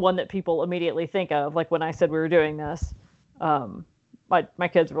 That's the one that people immediately think of. Like when I said we were doing this, my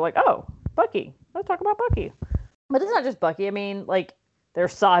kids were like, "Oh, Bucky, let's talk about Bucky. But it's not just Bucky. I mean, like,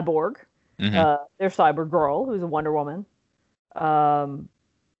 there's Cyborg. Mm-hmm. There's Cyber Girl, who's a Wonder Woman. I'm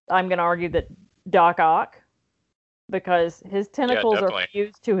going to argue that Doc Ock, because his tentacles are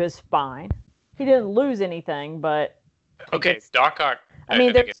fused to his spine. He didn't lose anything, but... Okay, Doc Ock, I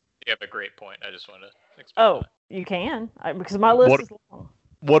mean, think you have a great point. I just want to explain that. You can, because my list is long.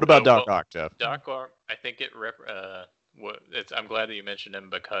 What about Doc Ock, Jeff? Doc Ock, I think I'm glad that you mentioned him,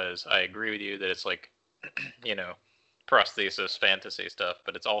 because I agree with you that it's like, prosthesis fantasy stuff,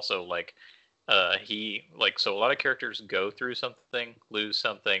 but it's also like, so a lot of characters go through something, lose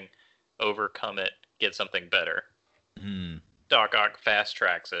something, overcome it, get something better. Doc Ock fast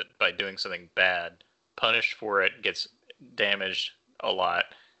tracks it by doing something bad, punished for it, gets damaged a lot,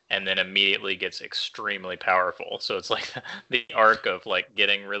 and then immediately gets extremely powerful. So it's like the arc of like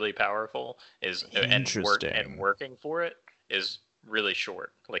getting really powerful and working for it is really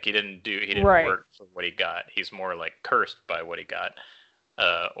short. Like he didn't work for what he got. He's more like cursed by what he got,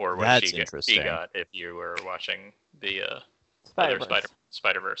 or what he got. If you were watching the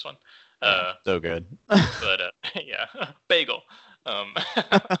Spider-Verse one. So good. But yeah, bagel.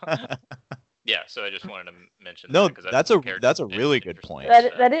 Yeah, so I just wanted to mention that, because that's a really good point.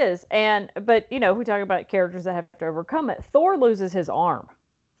 That is, but if we talk about characters that have to overcome it, Thor loses his arm.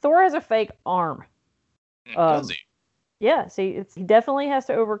 Thor has a fake arm. Does he? Yeah, see, he definitely has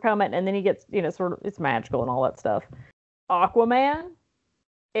to overcome it, and then he gets, sort of, it's magical and all that stuff. Aquaman,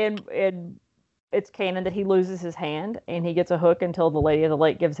 and it's canon that he loses his hand, and he gets a hook until the Lady of the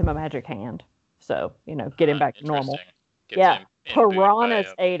Lake gives him a magic hand. So, get him back to normal. Yeah,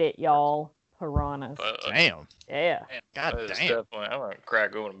 piranhas ate it, y'all. Piranhas. Damn. Yeah. God damn. Definitely, I'm gonna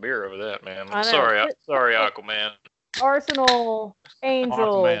crack open a beer over that, man. Sorry, Aquaman. Arsenal,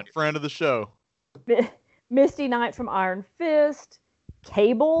 Angel, Aquaman, friend of the show. Misty Knight from Iron Fist,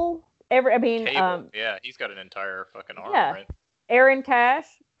 Cable. Cable. Yeah, he's got an entire fucking arm, right? Aaron Cash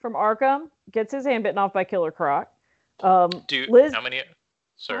from Arkham gets his hand bitten off by Killer Croc. How many?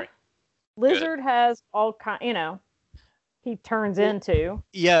 Sorry. Lizard has all he turns into.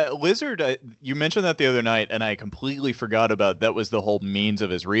 Yeah, Lizard, you mentioned that the other night, and I completely forgot about that. Was the whole means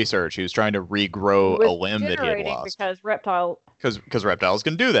of his research. He was trying to regrow a limb that he had lost. Because reptiles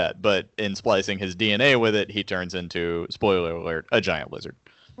can do that, but in splicing his DNA with it, he turns into, spoiler alert, a giant lizard.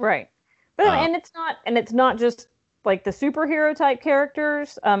 Right. But and it's not just like the superhero type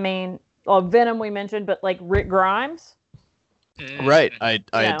characters. I mean, Venom we mentioned, but like Rick Grimes. Right. I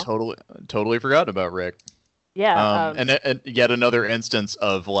had totally forgotten about Rick. Yeah. And yet another instance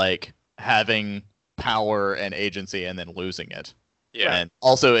of like having power and agency and then losing it. Yeah. And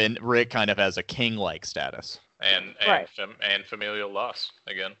also Rick kind of has a king-like status. And familial loss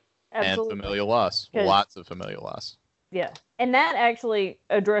again. Absolutely. And familial loss. Lots of familial loss. Yeah. And that actually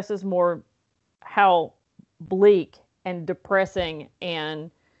addresses more how bleak and depressing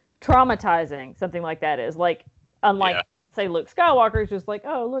and traumatizing something like that is. Like, unlike, say, Luke Skywalker is just like,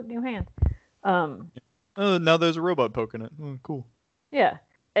 oh, look, new hand. Oh, now there's a robot poking it. Oh, cool. Yeah.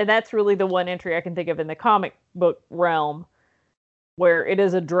 And that's really the one entry I can think of in the comic book realm where it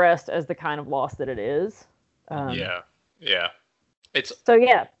is addressed as the kind of loss that it is. Yeah.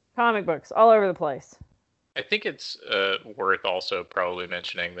 Comic books all over the place. I think it's worth also probably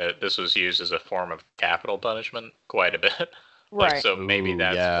mentioning that this was used as a form of capital punishment quite a bit. Right. So maybe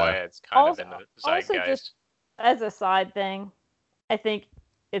that's why it's kind of in the zeitgeist. Also, just as a side thing, I think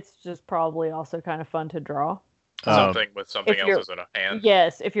it's just probably also kind of fun to draw. Something with something else as in a hand.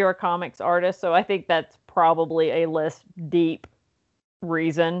 Yes, if you're a comics artist. So I think that's probably a less deep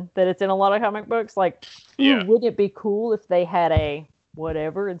reason that it's in a lot of comic books. Like, wouldn't it be cool if they had a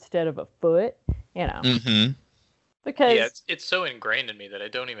whatever instead of a foot? Mm-hmm. Because it's so ingrained in me that I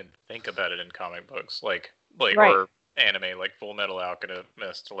don't even think about it in comic books, like right. Or anime, like Full Metal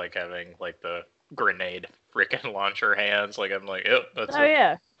Alchemist, like having like the grenade freaking launcher hands. Like I'm like, oh, that's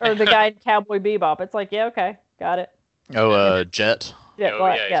or the guy in Cowboy Bebop. It's like, yeah, okay, got it. Oh, Jet. Jet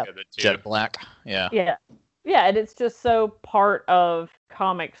Black, yeah. Jet Black, yeah. Yeah, and it's just so part of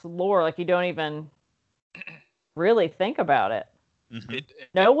comics lore. Like you don't even really think about it. Mm-hmm.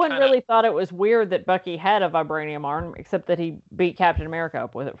 No one really thought it was weird that Bucky had a vibranium arm, except that he beat Captain America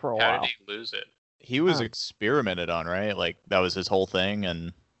up with it for a while. How did he lose it? He was experimented on, right? Like that was his whole thing,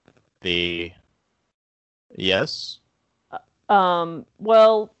 and yes.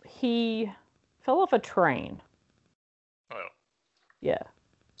 Well, he fell off a train. Oh. Yeah.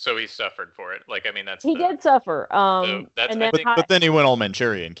 So he suffered for it. Like, I mean, he did suffer. But then he went all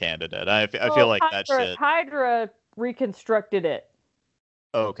Manchurian candidate. I feel like that shit. Hydra reconstructed it.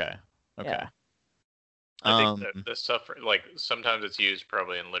 Oh, okay. Yeah. I think that the suffering, like sometimes it's used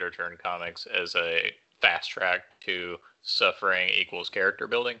probably in literature and comics as a fast track to suffering equals character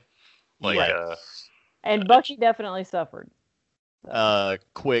building. Like, and Bucky definitely suffered. So.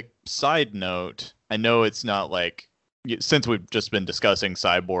 Quick side note: I know it's not like, since we've just been discussing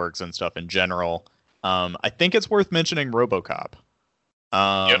cyborgs and stuff in general. I think it's worth mentioning RoboCop.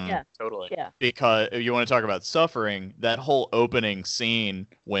 Yeah, totally. Yeah. Because you want to talk about suffering, that whole opening scene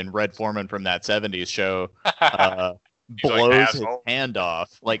when Red Foreman from that 70s show blows his hand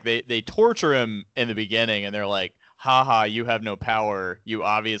off. Like they torture him in the beginning and they're like, haha, you have no power. You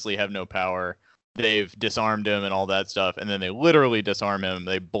obviously have no power. They've disarmed him and all that stuff. And then they literally disarm him.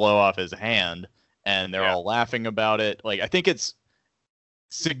 They blow off his hand and they're all laughing about it. Like, I think it's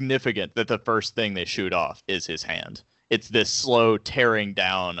significant that the first thing they shoot off is his hand. It's this slow tearing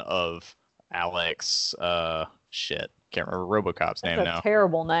down of Alex. Shit, can't remember RoboCop's name now. That's a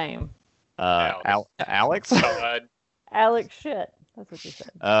terrible name. Alex. Alex shit. That's what you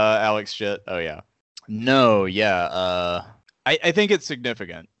said. Alex shit. Oh yeah. No, yeah. I think it's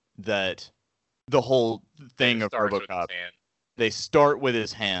significant that the whole thing of RoboCop. They start with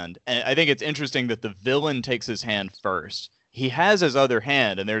his hand, and I think it's interesting that the villain takes his hand first. He has his other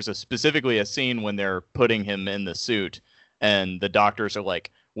hand, and there's specifically a scene when they're putting him in the suit, and the doctors are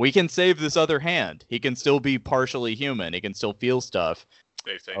like, we can save this other hand. He can still be partially human. He can still feel stuff.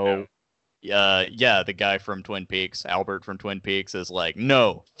 They say no. Yeah, the guy from Twin Peaks, Albert from Twin Peaks, is like,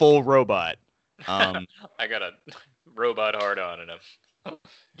 no, full robot. I got a robot hard-on in him.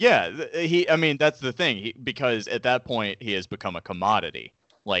 Yeah, I mean, that's the thing, because at that point, he has become a commodity.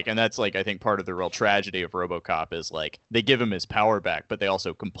 Like, and that's like, I think part of the real tragedy of RoboCop is like they give him his power back, but they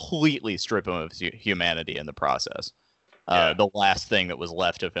also completely strip him of his humanity in the process. The last thing that was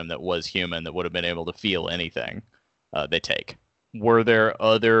left of him that was human, that would have been able to feel anything, they take. Were there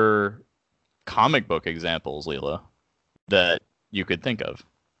other comic book examples, Leela, that you could think of?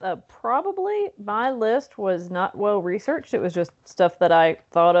 Probably. My list was not well researched. It was just stuff that I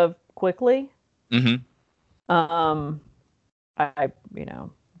thought of quickly. Mm-hmm. I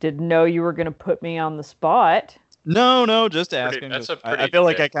didn't know you were going to put me on the spot. No, just asking. I feel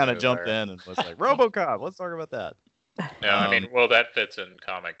like I kind of jumped in and was like, RoboCop, let's talk about that. Yeah, I mean, well, that fits in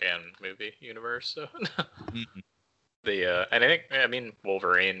comic and movie universe. So and I mean,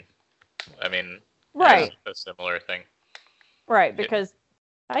 Wolverine. I mean, right, a similar thing. Right, because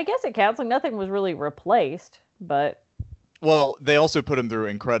I guess it counts. Like nothing was really replaced, but. Well, they also put him through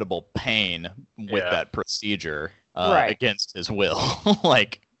incredible pain with that procedure. Against his will.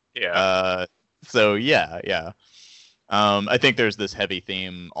 So yeah. I think there's this heavy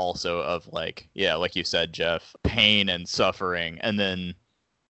theme also of like you said, Jeff, pain and suffering, and then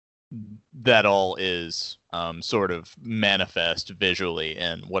that all is sort of manifest visually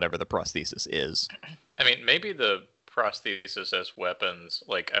in whatever the prosthesis is. I mean, maybe the prosthesis as weapons,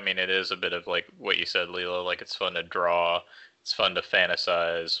 like, I mean, it is a bit of like what you said, Leela, like it's fun to draw, it's fun to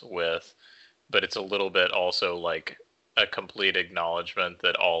fantasize with, but it's a little bit also like a complete acknowledgement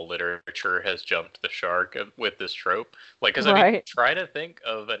that all literature has jumped the shark with this trope. Like, because I mean, try to think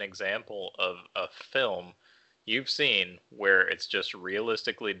of an example of a film you've seen where it's just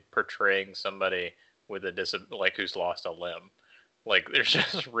realistically portraying somebody with a like who's lost a limb. Like, there's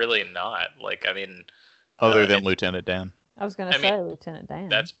just really not. Like, I mean, other than Lieutenant Dan. I was going to say Lieutenant Dan.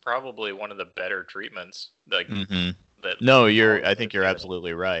 That's probably one of the better treatments. Like, no, I think you're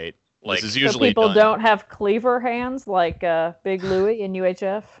absolutely right. Like, this is usually people done. Don't have cleaver hands like Big Louie in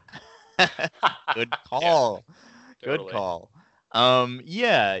UHF. Good call. Yeah, totally. Good call.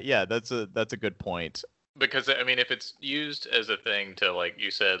 Yeah, that's a good point. Because I mean, if it's used as a thing to, like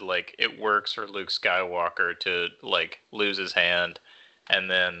you said, like it works for Luke Skywalker to like lose his hand and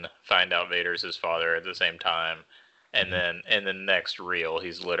then find out Vader's his father at the same time, and then in the next reel,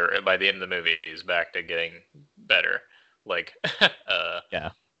 he's literally by the end of the movie, he's back to getting better. Like,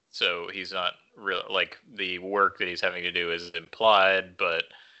 yeah. So he's not real. Like the work that he's having to do is implied, but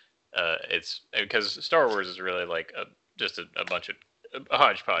it's because Star Wars is really like just a bunch of a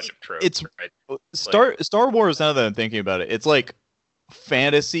hodgepodge of tropes. It's right? Star Wars. Now that I'm thinking about it, it's like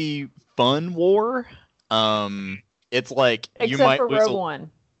fantasy fun war. It's like you might except for Rogue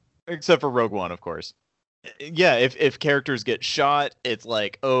One. Except for Rogue One, of course. Yeah, if characters get shot, it's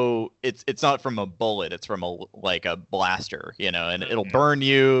like, oh, it's not from a bullet, it's from a blaster, and it'll burn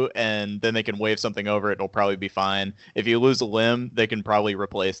you, and then they can wave something over it, it'll probably be fine. If you lose a limb, they can probably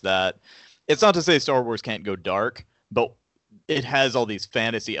replace that. It's not to say Star Wars can't go dark, but it has all these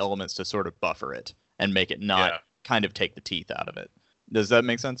fantasy elements to sort of buffer it and make it not kind of take the teeth out of it. Does that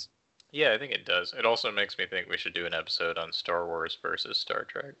make sense? Yeah, I think it does. It also makes me think we should do an episode on Star Wars versus Star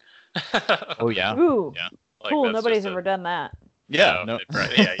Trek. Oh yeah, Ooh, yeah, Like cool. that's Nobody's just a ever done that. yeah. no, No,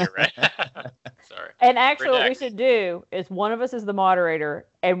 yeah, you're right. Sorry. And actually, what we Redact. should do is one of us is the moderator,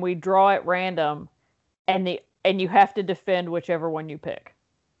 and we draw at random, and you have to defend whichever one you pick,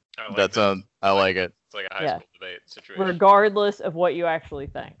 I like that's this. I like it. It's like a high Yeah. school debate situation. regardless of what you actually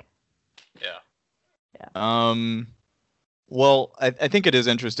think. Yeah. Well, I think it is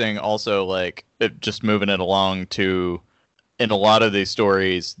interesting also, like, just moving it along to, in a lot of these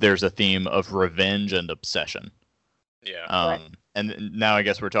stories, there's a theme of revenge and obsession. Yeah. Right. And now I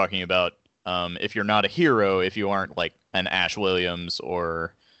guess we're talking about, if you're not a hero, if you aren't like an Ash Williams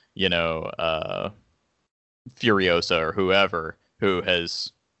or, you know, Furiosa or whoever who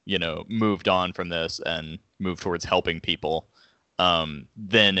has, you know, moved on from this and moved towards helping people,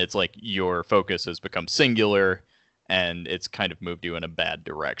 then it's like your focus has become singular and it's kind of moved you in a bad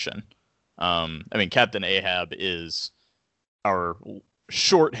direction. I mean, Captain Ahab is our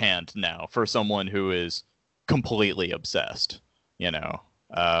shorthand now for someone who is completely obsessed, you know.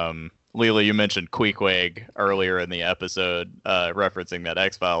 Leela, you mentioned Queequeg earlier in the episode, referencing that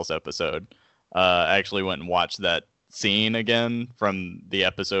X-Files episode. I actually went and watched that scene again from the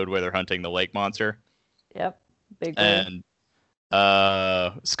episode where they're hunting the lake monster. Yep. Big win.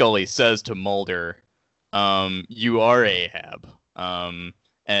 And Scully says to Mulder, "You are Ahab,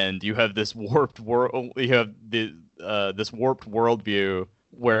 and you have this warped world. You have this warped worldview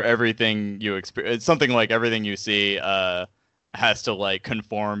where everything you experience, it's something like everything you see, has to like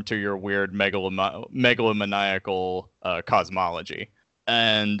conform to your weird megalomaniacal cosmology."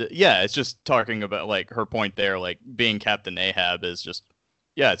 And yeah, it's just talking about like her point there, like being Captain Ahab is just,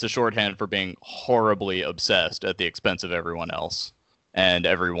 yeah, it's a shorthand for being horribly obsessed at the expense of everyone else and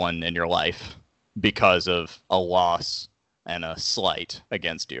everyone in your life because of a loss and a slight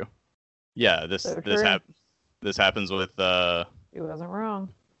against you. Yeah, this So this true. this happens with He wasn't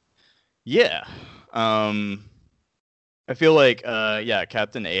wrong. yeah. I feel like yeah,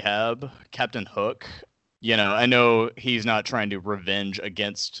 Captain Ahab, Captain Hook, you know, I know he's not trying to revenge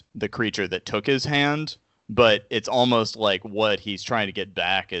against the creature that took his hand, but it's almost like what he's trying to get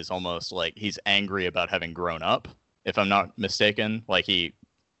back is almost like he's angry about having grown up, if I'm not mistaken. Like he,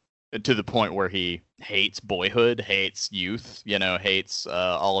 to the point where he hates boyhood, hates youth, you know, hates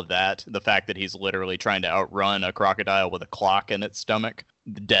all of that. The fact that he's literally trying to outrun a crocodile with a clock in its stomach,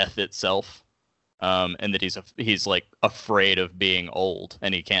 death itself, and that he's like afraid of being old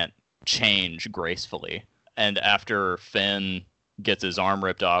and he can't change gracefully. And after Finn gets his arm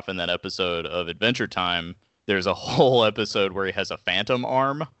ripped off in that episode of Adventure Time, there's a whole episode where he has a phantom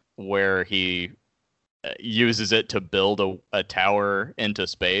arm where he uses it to build a tower into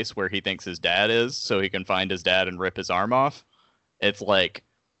space where he thinks his dad is so he can find his dad and rip his arm off. It's like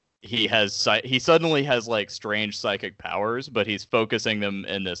he suddenly has like strange psychic powers, but he's focusing them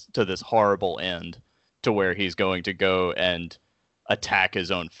in this horrible end to where he's going to go and attack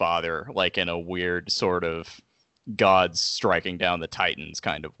his own father, like in a weird sort of gods striking down the Titans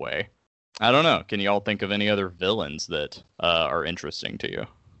kind of way. I don't know. Can you all think of any other villains that are interesting to you?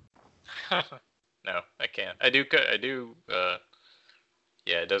 No, I can't. I do.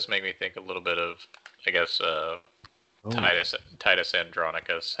 Yeah, it does make me think a little bit of, I guess, Titus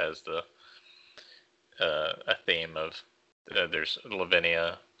Andronicus has a theme of there's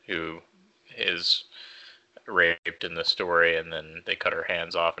Lavinia who is raped in the story, and then they cut her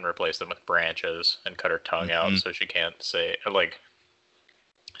hands off and replace them with branches and cut her tongue out so she can't say, like,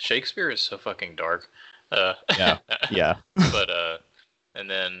 Shakespeare is so fucking dark. Yeah. But and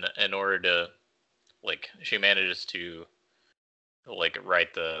then in order to, like, she manages to like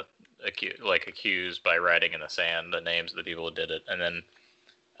write accuse by writing in the sand the names of the people who did it, and then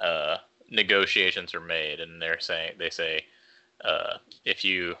negotiations are made, and they say if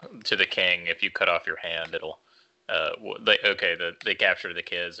you, to the king, if you cut off your hand, it'll they capture the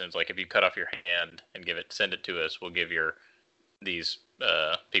kids, and it's like, if you cut off your hand and send it to us, we'll give these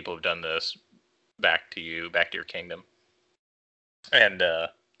people who've done this back to your kingdom. And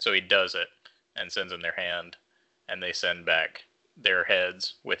so he does it and sends them their hand, and they send back their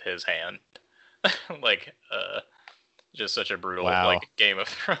heads with his hand. Like just such a brutal like Game of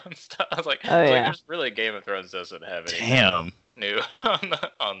Thrones stuff. I was like, there's really, Game of Thrones doesn't have anything new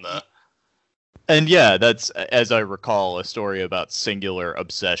on the. And yeah, that's, as I recall, a story about singular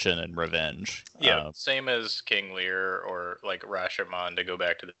obsession and revenge. Yeah, same as King Lear or like Rashomon, to go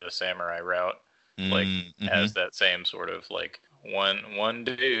back to the samurai route. Like has that same sort of like one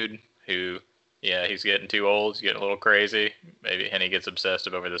dude who, yeah, he's getting too old, he's getting a little crazy, maybe, and he gets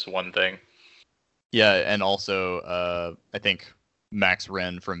obsessive over this one thing. Yeah, and also I think Max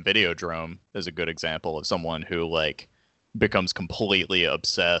Wren from Videodrome is a good example of someone who like becomes completely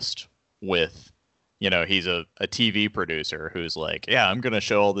obsessed with, he's a TV producer who's like, yeah, I'm gonna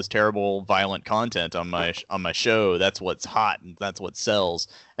show all this terrible violent content on my show. That's what's hot and that's what sells.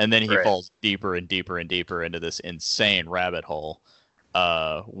 And then he falls deeper and deeper and deeper into this insane rabbit hole,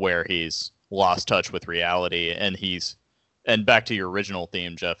 where he's lost touch with reality. And back to your original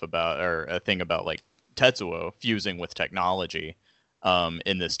theme, Jeff, or a thing about like Tetsuo fusing with technology,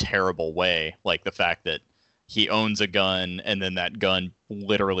 in this terrible way, like the fact that he owns a gun, and then that gun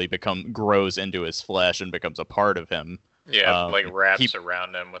literally grows into his flesh and becomes a part of him. Yeah, like wraps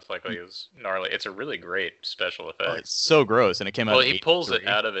around him with like his gnarly. It's a really great special effect. Oh, it's so gross, and it came out. Well, he pulls it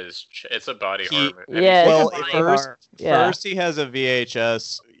out of his. It's a body horror. Yeah. Well, first he has a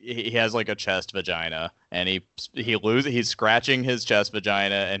VHS. He has like a chest vagina, and he's scratching his chest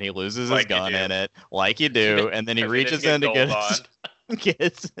vagina, and he loses his gun in it, like you do, and then he reaches in to get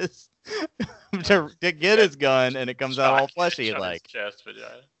his gun, and it comes out all fleshy like. Chest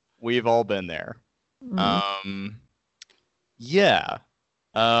vagina. We've all been there. Mm-hmm. Yeah.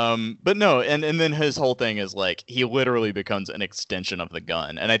 But no, and then his whole thing is like he literally becomes an extension of the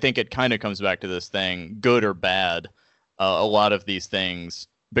gun, and I think it kind of comes back to this thing, good or bad. A lot of these things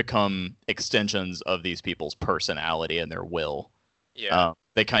become extensions of these people's personality and their will. Yeah.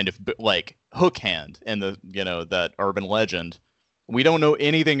 They kind of like Hook Hand in the that urban legend. We don't know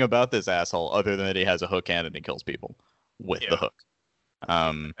anything about this asshole other than that he has a hook hand and he kills people with the hook.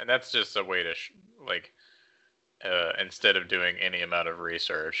 And that's just a way to instead of doing any amount of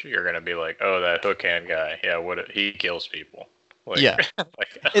research, you're gonna be like, oh, that hook hand guy, yeah, he kills people. Like, yeah.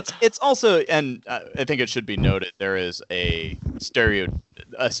 It's also, and I think it should be noted, there is a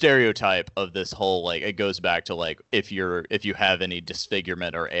stereotype of this whole, like, it goes back to like if you have any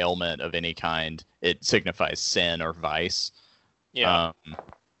disfigurement or ailment of any kind, it signifies sin or vice. Yeah.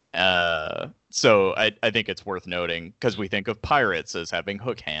 So I think it's worth noting, because we think of pirates as having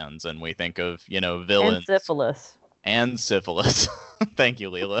hook hands, and we think of villains and syphilis. Thank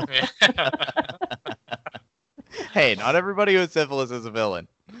you, Leela. Hey, not everybody with syphilis is a villain.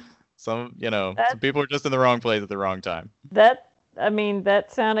 Some people are just in the wrong place at the wrong time. That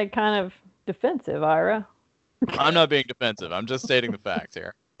sounded kind of defensive, Ira. I'm not being defensive. I'm just stating the facts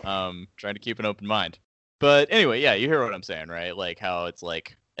here. Trying to keep an open mind. But anyway, yeah, you hear what I'm saying, right? Like how it's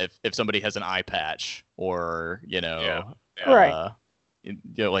like if somebody has an eye patch, or right,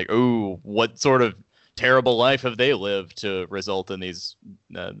 like, ooh, what sort of terrible life have they lived to result in these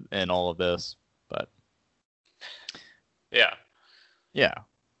in all of this? But yeah.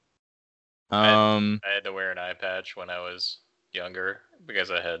 I had to wear an eye patch when I was younger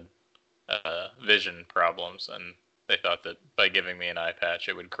because I had vision problems, and they thought that by giving me an eye patch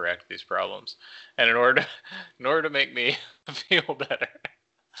it would correct these problems. And in order to make me feel better,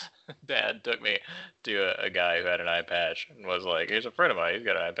 Dad took me to a guy who had an eye patch and was like, here's a friend of mine, he's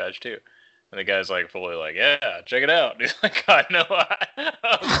got an eye patch too. And the guy's like fully like, yeah, check it out. And he's like, God, no eye.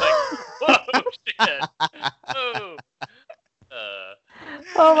 I was like, whoa, shit. Whoa.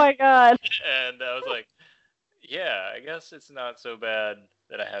 Oh my God. And I was like, yeah, I guess it's not so bad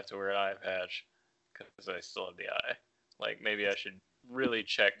that I have to wear an eye patch because I still have the eye. Like, maybe I should really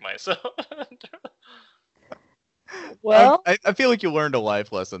check myself. Well, I feel like you learned a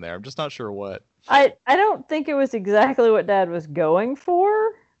life lesson there. I'm just not sure what. I don't think it was exactly what Dad was going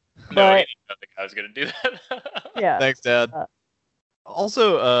for. No, he didn't know the guy was going to do that. Yeah. Thanks, Dad.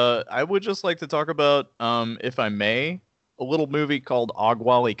 Also, I would just like to talk about, if I may, a little movie called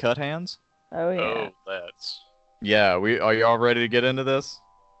Ogwally Cut Hands. Oh, yeah. Oh, Yeah, are you all ready to get into this?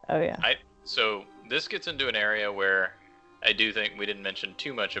 Oh, yeah. So this gets into an area where I do think we didn't mention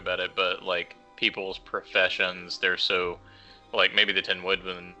too much about it, but like people's professions, they're so, like maybe the Tin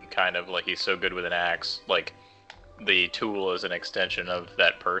Woodman kind of, like he's so good with an axe, like the tool is an extension of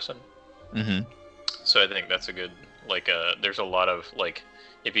that person. Mm-hmm. So I think that's a good, like, there's a lot of, like,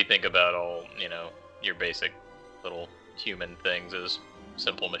 if you think about all, your basic little human things as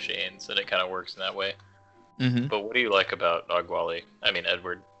simple machines, and it kind of works in that way. Mm-hmm. But what do you like about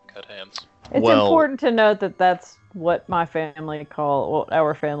Edward Cut Hands? It's important to note that that's what our family calls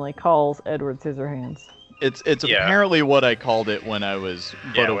Edward Scissorhands. It's apparently what I called it when I was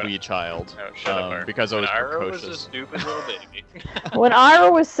a wee child. Oh, shut up, because I was Ira precocious. was a stupid little baby. When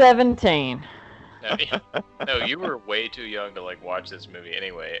Ira was 17. No, you were way too young to like watch this movie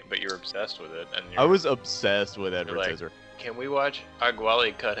anyway, but you're obsessed with it. And I was obsessed with Edward Scissorhands. Can we watch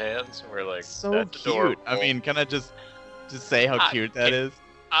Ogwally Cut Hands? We're like, so that's cute. adorable. I mean, can I just say how cute that is?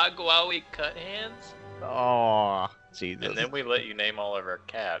 Ogwally Cut Hands? Oh, Jesus. And then we let you name all of our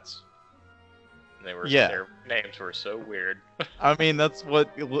cats. Yeah. Their names were so weird. I mean, that's what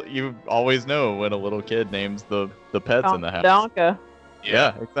you always know when a little kid names the pets in the house. Donka.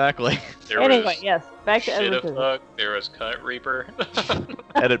 Yeah, exactly. There Anyway, was yes, back to Shit Edward a fuck. There was Cunt Reaper.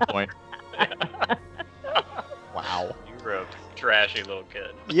 Edit point. Wow. You were a trashy little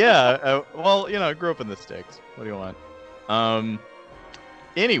kid. Yeah, well, I grew up in the sticks. What do you want?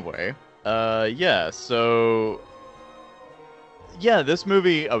 Anyway, yeah, so... Yeah, this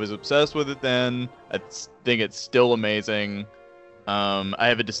movie, I was obsessed with it then. I think it's still amazing. I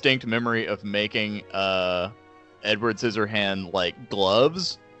have a distinct memory of making, Edward Scissorhand, like,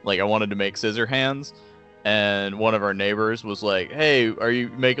 gloves. Like, I wanted to make scissor hands. And one of our neighbors was like, hey, are you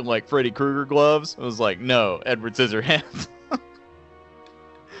making, like, Freddy Krueger gloves? I was like, no, Edward Scissorhands.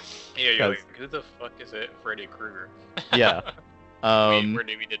 Yeah, you're like, who the fuck is it? Freddy Krueger. Yeah. We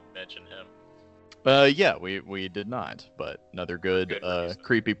didn't mention him. Yeah, we did not, but another good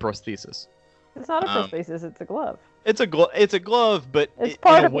creepy prosthesis. It's not a prosthesis, it's a glove. It's a glove, but It's in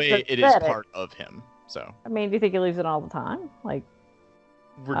part a of way, his it is aesthetic. part of him. So I mean, do you think he leaves it all the time? Like,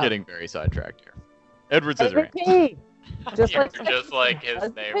 we're getting very sidetracked here. Edward Scissorhands. MVP! Just like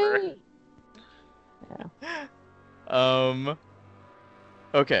his neighbor. Yeah.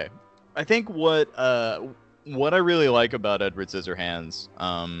 Okay. I think what I really like about Edward Scissorhands,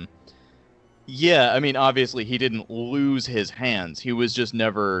 yeah, I mean, obviously he didn't lose his hands. He was just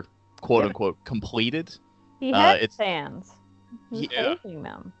never, quote unquote, completed. He had his hands. He was holding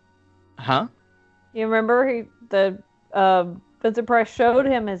them. Huh? You remember Vincent Price showed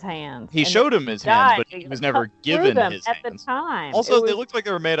him his hands. He showed him his hands, but he was never given his at hands. the time. Also, they looked like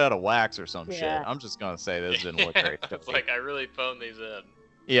they were made out of wax or some shit. Yeah. I'm just gonna say those didn't look very It's like, I really phoned these in.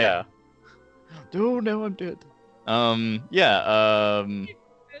 Yeah. Oh no, I'm dead. Yeah.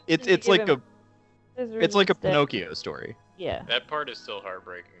 It's like a Pinocchio story. Yeah. That part is still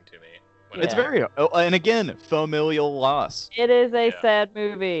heartbreaking to me. It's very, and again, familial loss. It is a sad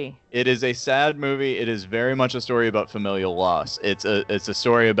movie. It is a sad movie. It is very much a story about familial loss. It's a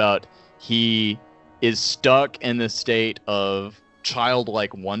story about he is stuck in this state of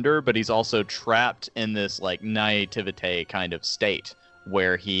childlike wonder, but he's also trapped in this like naivete kind of state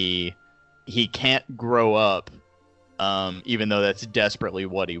where he can't grow up, even though that's desperately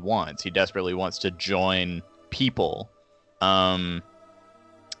what he wants. He desperately wants to join people.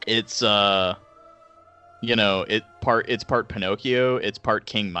 It's it's part Pinocchio, it's part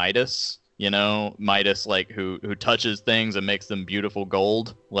King Midas. Midas like who touches things and makes them beautiful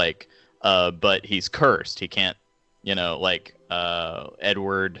gold. Like, but he's cursed. He can't,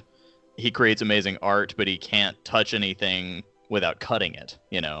 Edward. He creates amazing art, but he can't touch anything without cutting it.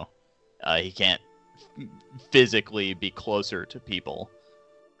 He can't physically be closer to people,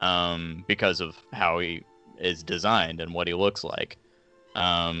 because of how he is designed and what he looks like.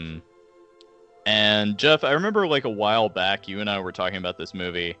 And Jeff, I remember like a while back, you and I were talking about this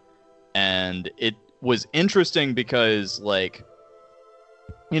movie, and it was interesting because like,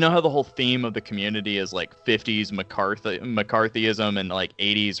 how the whole theme of the Community is like 50s McCarthyism and like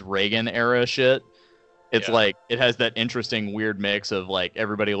 80s Reagan era shit. It's like, it has that interesting weird mix of like,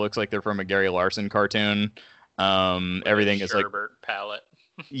 everybody looks like they're from a Gary Larson cartoon. Everything is like Sherbert palette.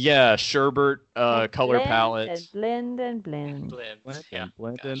 Yeah, Sherbert color palette. Blend. Yeah.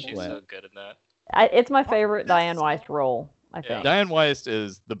 She's so good in that. It's my favorite Diane Weist role, I think. Diane Weist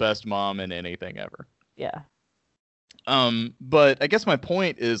is the best mom in anything ever. Yeah. But I guess my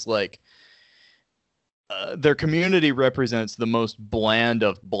point is like, their Community represents the most bland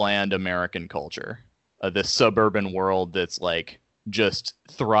of bland American culture. This suburban world that's like just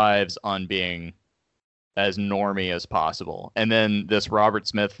thrives on being as normy as possible. And then this Robert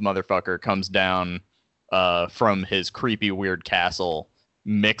Smith motherfucker comes down from his creepy weird castle,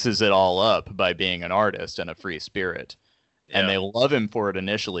 mixes it all up by being an artist and a free spirit. Yeah. And they love him for it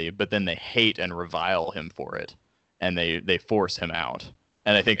initially, but then they hate and revile him for it. And they force him out.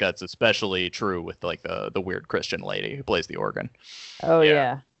 And I think that's especially true with like the weird Christian lady who plays the organ. Oh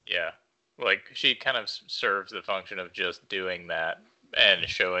yeah. Yeah. Like she kind of serves the function of just doing that and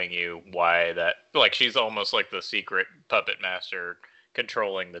showing you why that, like, she's almost like the secret puppet master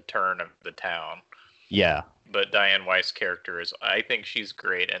controlling the turn of the town. Yeah. But Diane Weist's character I think she's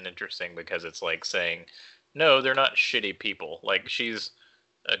great and interesting because it's like saying, no, they're not shitty people. Like, she's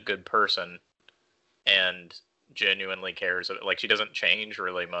a good person and genuinely cares. Like, she doesn't change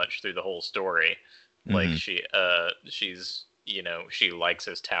really much through the whole story. Mm-hmm. Like, she's, she likes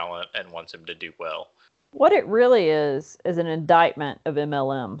his talent and wants him to do well. What it really is an indictment of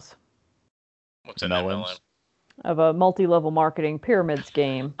MLMs. What's an MLM? Of a multi-level marketing pyramid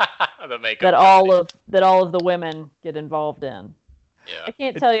scheme The makeup that all of the women get involved in. Yeah. I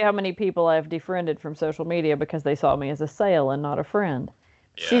can't tell you how many people I've defriended from social media because they saw me as a sale and not a friend.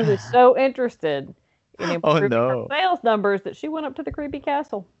 She Yeah. was so interested in Oh improving her no. sales numbers that she went up to the creepy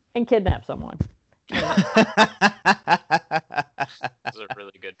castle and kidnapped someone. That's a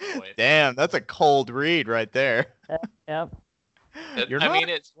really good point. Damn, that's a cold read right there. Yep. You're I not mean,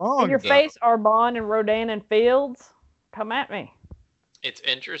 it's wrong. In your though. face, Arbonne and Rodan and Fields. Come at me. it's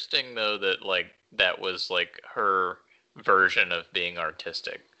interesting though that like that was like her version of being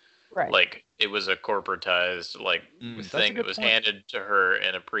artistic. Right. Like it was a corporatized like That's a thing good that was point. handed to her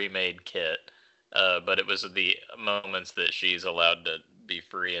in a pre-made kit. But it was the moments that she's allowed to be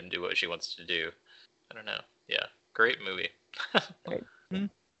free and do what she wants to do. I don't know. Yeah, great movie.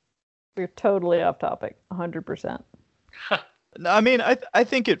 We're totally off topic. 100%. No, I mean, I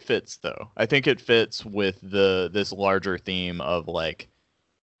think it fits though. I think it fits with this larger theme of like,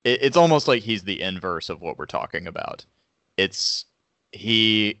 it's almost like he's the inverse of what we're talking about. It's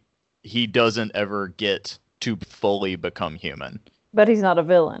he doesn't ever get to fully become human. But he's not a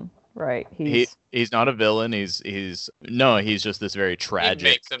villain, right? He's not a villain. He's just this very He tragic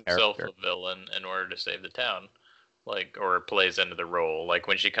makes himself character. a villain in order to save the town, like or plays into the role. Like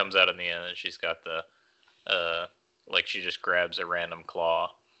when she comes out in the end and she's got the, like she just grabs a random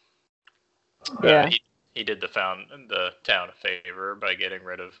claw. Yeah. He did the town a favor by getting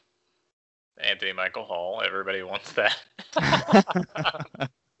rid of Anthony Michael Hall. Everybody wants that.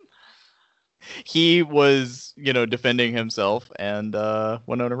 He was, defending himself and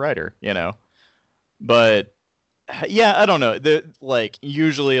Winona Ryder, But yeah, I don't know. Like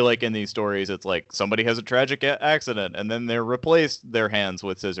usually, like in these stories, it's like somebody has a tragic accident and then they're replaced their hands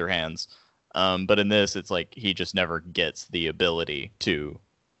with scissor hands. But in this, it's like he just never gets the ability to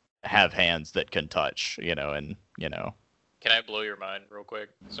have hands that can touch, Can I blow your mind real quick?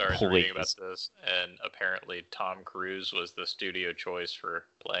 Sorry, I was reading about Please. this, and apparently Tom Cruise was the studio choice for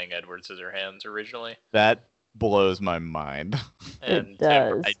playing Edward Scissorhands originally. That blows my mind. And It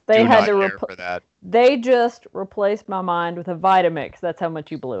does. I They do had not to care for that. They just replaced my mind with a Vitamix. That's how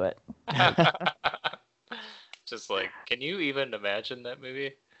much you blew it. just like, can you even imagine that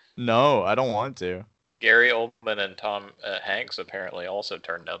movie? No, I don't want to. Gary Oldman and Tom Hanks apparently also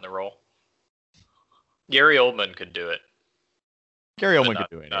turned down the role. Gary Oldman could do it. Gary but Oldman not,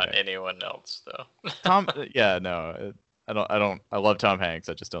 could do anything. Not anyone else, though. Tom, yeah, no, I don't. I love Tom Hanks.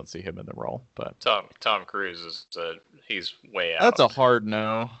 I just don't see him in the role. But Tom Cruise is he's way out. that's a hard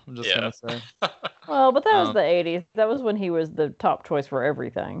no. I'm just Yeah. gonna say. Well, but that was the 80s. That was when he was the top choice for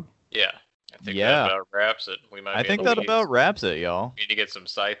everything. Yeah. I think Yeah. that about wraps it. We might I be think in the that weeds. about wraps it, y'all. We need to get some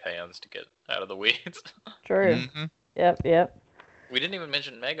scythe hands to get out of the weeds. True. Mhm. Yep. We didn't even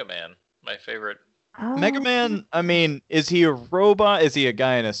mention Mega Man, my favorite. Mega Man. I mean, is he a robot? Is he a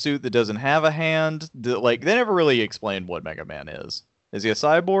guy in a suit that doesn't have a hand? Like they never really explained what Mega Man is. Is he a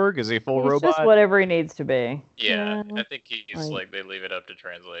cyborg? Is he a full He's robot? just whatever he needs to be. Yeah, Yeah. I think he's like they leave it up to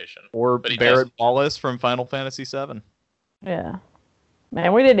translation. Or But he Barrett does- Wallace from Final Fantasy VII? Yeah.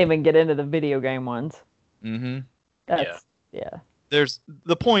 Man, we didn't even get into the video game ones. Mm-hmm. That's yeah.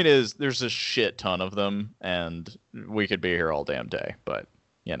 The point is there's a shit ton of them, and we could be here all damn day. But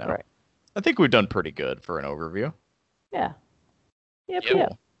Right. I think we've done pretty good for an overview. Yeah. Yep. Yep.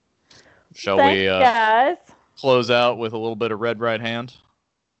 Yep. Shall Thanks, we guys. close out with a little bit of Red Right Hand?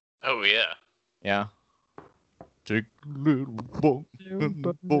 Oh yeah. Yeah. Take a little walk in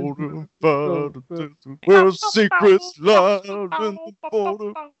the border fire, where secrets lie in the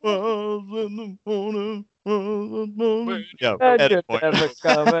border fires in the border. Yeah, And edit you're point. never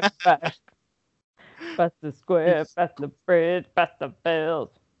coming back. Past the square, past the bridge, past the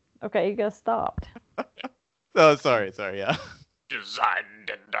bells. Okay, you guys stopped. Oh, sorry, yeah. Designed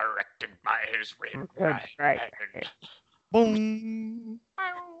and directed by his red Right. hand. Boom.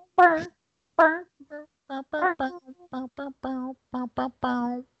 Burr, burr.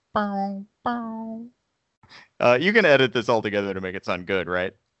 You can edit this all together to make it sound good,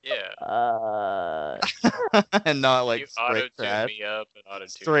 right? Yeah. And not like You straight auto-tune trash. me up and auto-tune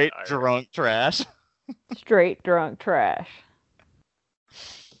Straight Ira. drunk trash. Straight drunk trash.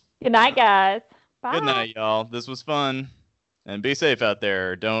 Good night, guys. Bye. Good night, y'all. This was fun. And be safe out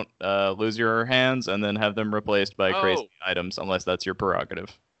there. Don't lose your hands and then have them replaced by crazy items, unless that's your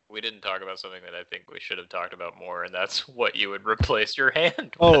prerogative. We didn't talk about something that I think we should have talked about more, and that's what you would replace your hand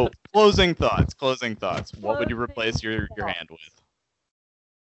with. Oh, closing thoughts. What would you replace your hand with?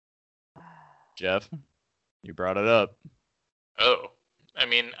 Jeff, you brought it up. Oh. I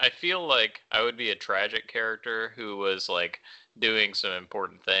mean, I feel like I would be a tragic character who was like doing some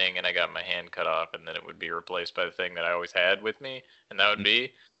important thing and I got my hand cut off and then it would be replaced by the thing that I always had with me, and that would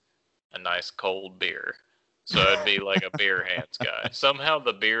be a nice cold beer. So it'd be like a beer hands guy. Somehow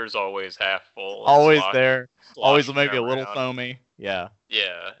the beer's always half full. Always there. Always sloshing maybe a little around. foamy. Yeah.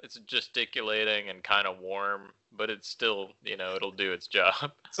 Yeah, it's gesticulating and kind of warm, but it's still, it'll do its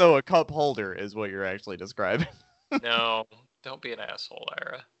job. So a cup holder is what you're actually describing. No, don't be an asshole,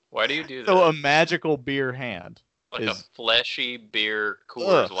 Ira. Why do you do So a that? magical beer hand. Like is, a fleshy beer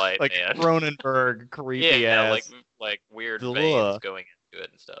Coors Light like man. Cronenberg, creepy Yeah, ass. like weird Ugh. veins going into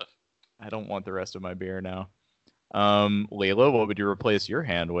it and stuff. I don't want the rest of my beer now. Layla, what would you replace your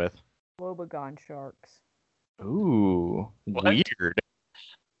hand with? Wobegon sharks. Ooh, What? weird.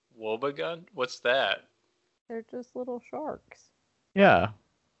 Wobegon? What's that? They're just little sharks. Yeah.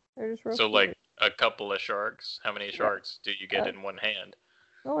 They're just real So cute. like a couple of sharks. How many sharks do you get in one hand?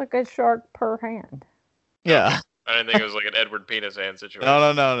 Well, like a shark per hand. Yeah. I didn't think it was like an Edward Penis hand situation. No.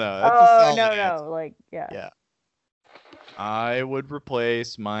 That's a Oh, solid no, answer. like, yeah. Yeah. I would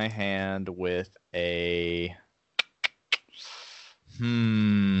replace my hand with a.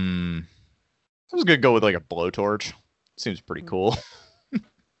 I was gonna go with like a blowtorch. Seems pretty cool.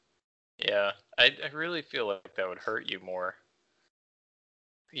 Yeah, I really feel like that would hurt you more.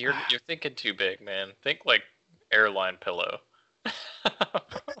 You're thinking too big, man. Think like airline pillow.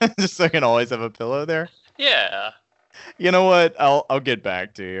 Just so I can always have a pillow there. Yeah. You know what? I'll get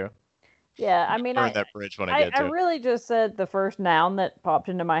back to you. Yeah, I mean, Burn that bridge when I get to it. really just said the first noun that popped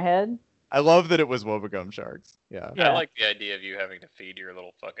into my head. I love that it was Wobbegum sharks. Yeah. I like the idea of you having to feed your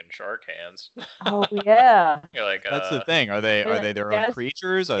little fucking shark hands. Oh, yeah. You're like, That's the thing. Are they their own Guys-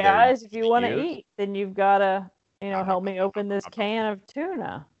 creatures? Are Guys, they if you want to used? eat, then you've got to, help me open this can of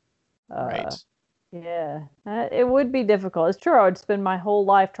tuna. Right. Yeah, it would be difficult. It's true. I would spend my whole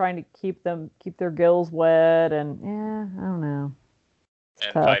life trying to keep their gills wet, and I don't know. It's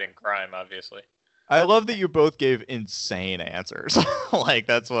and tough. fighting crime, obviously. I love that you both gave insane answers. Like,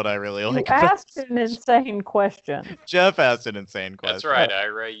 that's what I really like. You asked an insane question. Jeff asked an insane question. That's right,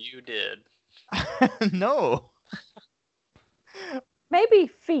 Ira. You did. No. Maybe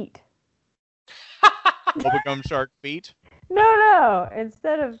feet. Wobbegum shark feet? No.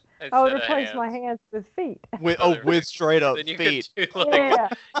 Instead of, I would Instead of replace my hands. hands with feet. With straight up Then you feet. could do, Yeah.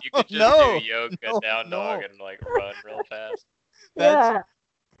 you could just No, do yoga no, down dog no. and like run real fast. That's Yeah.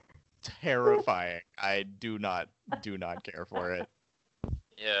 terrifying. I do not care for it.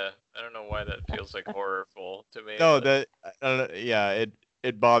 Yeah, I don't know why that feels like horrorful to me. No, but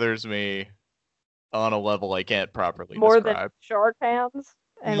it bothers me on a level I can't properly More describe. than shark hands.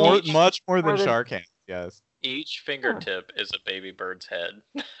 And Much more than more than- shark hands. Yes. each fingertip is a baby bird's head.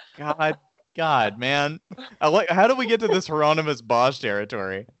 God, man. How do we get to this Hieronymus Bosch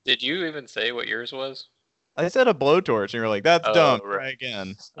territory? Did you even say what yours was? I said a blowtorch, and you're like, "That's Oh, dumb." right. Try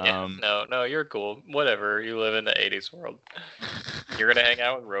again. Yeah, no, you're cool. Whatever. You live in the '80s world. You're gonna hang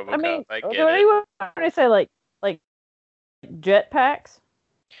out with RoboCop. I mean, I what get do it. you want to say? Like jetpacks?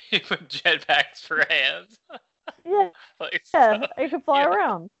 You put jetpacks for hands. Yeah, Like, yeah. so- You can fly yeah.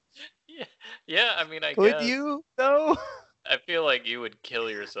 around. yeah. I mean, I Could guess. you though? I feel like you would kill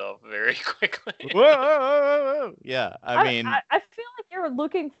yourself very quickly. Whoa. Yeah, I mean, I feel like you're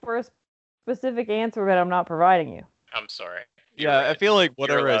looking for a specific answer that I'm not providing you. I'm sorry. You're yeah, I right. feel like You're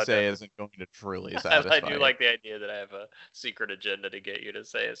whatever I allowed say to- isn't going to truly I satisfy. do you. like the idea that I have a secret agenda to get you to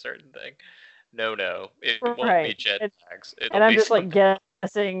say a certain thing. No, it won't be Right. jetpacks. It'll And I'm be just like some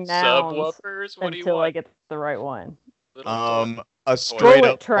guessing nouns subwoofers. What do you until I want? get the right one. Little toy- A straight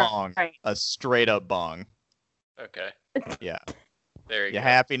Bullet up train. bong. A straight up bong. Okay. Yeah. There you You go.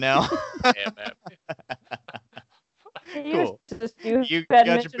 happy now? I am happy. You You had got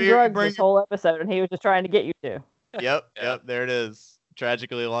your mentioned beer, drugs bring this whole episode, and he was just trying to get you to. Yep. Yeah. There it is.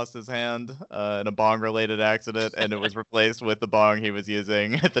 Tragically lost his hand in a bong-related accident, and it was replaced with the bong he was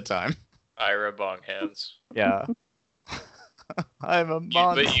using at the time. Ira bong hands. Yeah. I'm a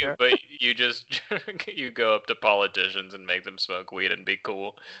monster. But you just you go up to politicians and make them smoke weed and be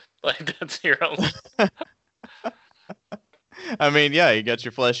cool. Like that's your only. I mean, yeah, you got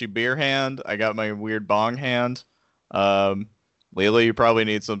your fleshy beer hand. I got my weird bong hand. Leela, you probably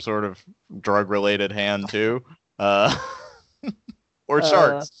need some sort of drug-related hand too. Or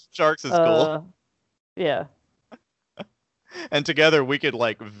sharks. Sharks is cool. Yeah. And together we could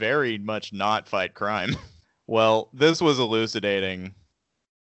like very much not fight crime. Well, this was elucidating.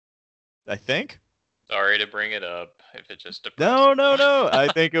 I think. Sorry to bring it up. If it just No. I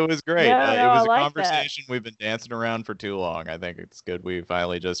think it was great. No, It no, was I a like conversation we've been dancing around for too long. I think it's good we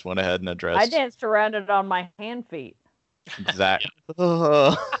finally just went ahead and I addressed danced around it on my hand feet. exactly.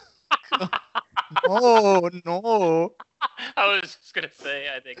 Oh no. I was just gonna say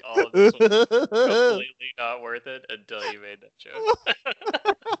I think all of this was completely not worth it until you made that joke.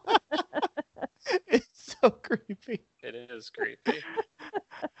 It's so creepy. It is creepy.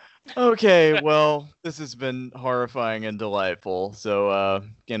 Okay, well, this has been horrifying and delightful. So,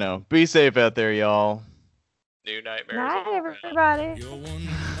 be safe out there, y'all. New nightmares. Night, all around.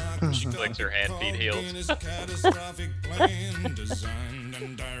 everybody. She flicks her hand, feet heels. Catastrophic plan designed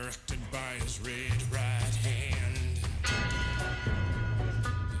and directed by his red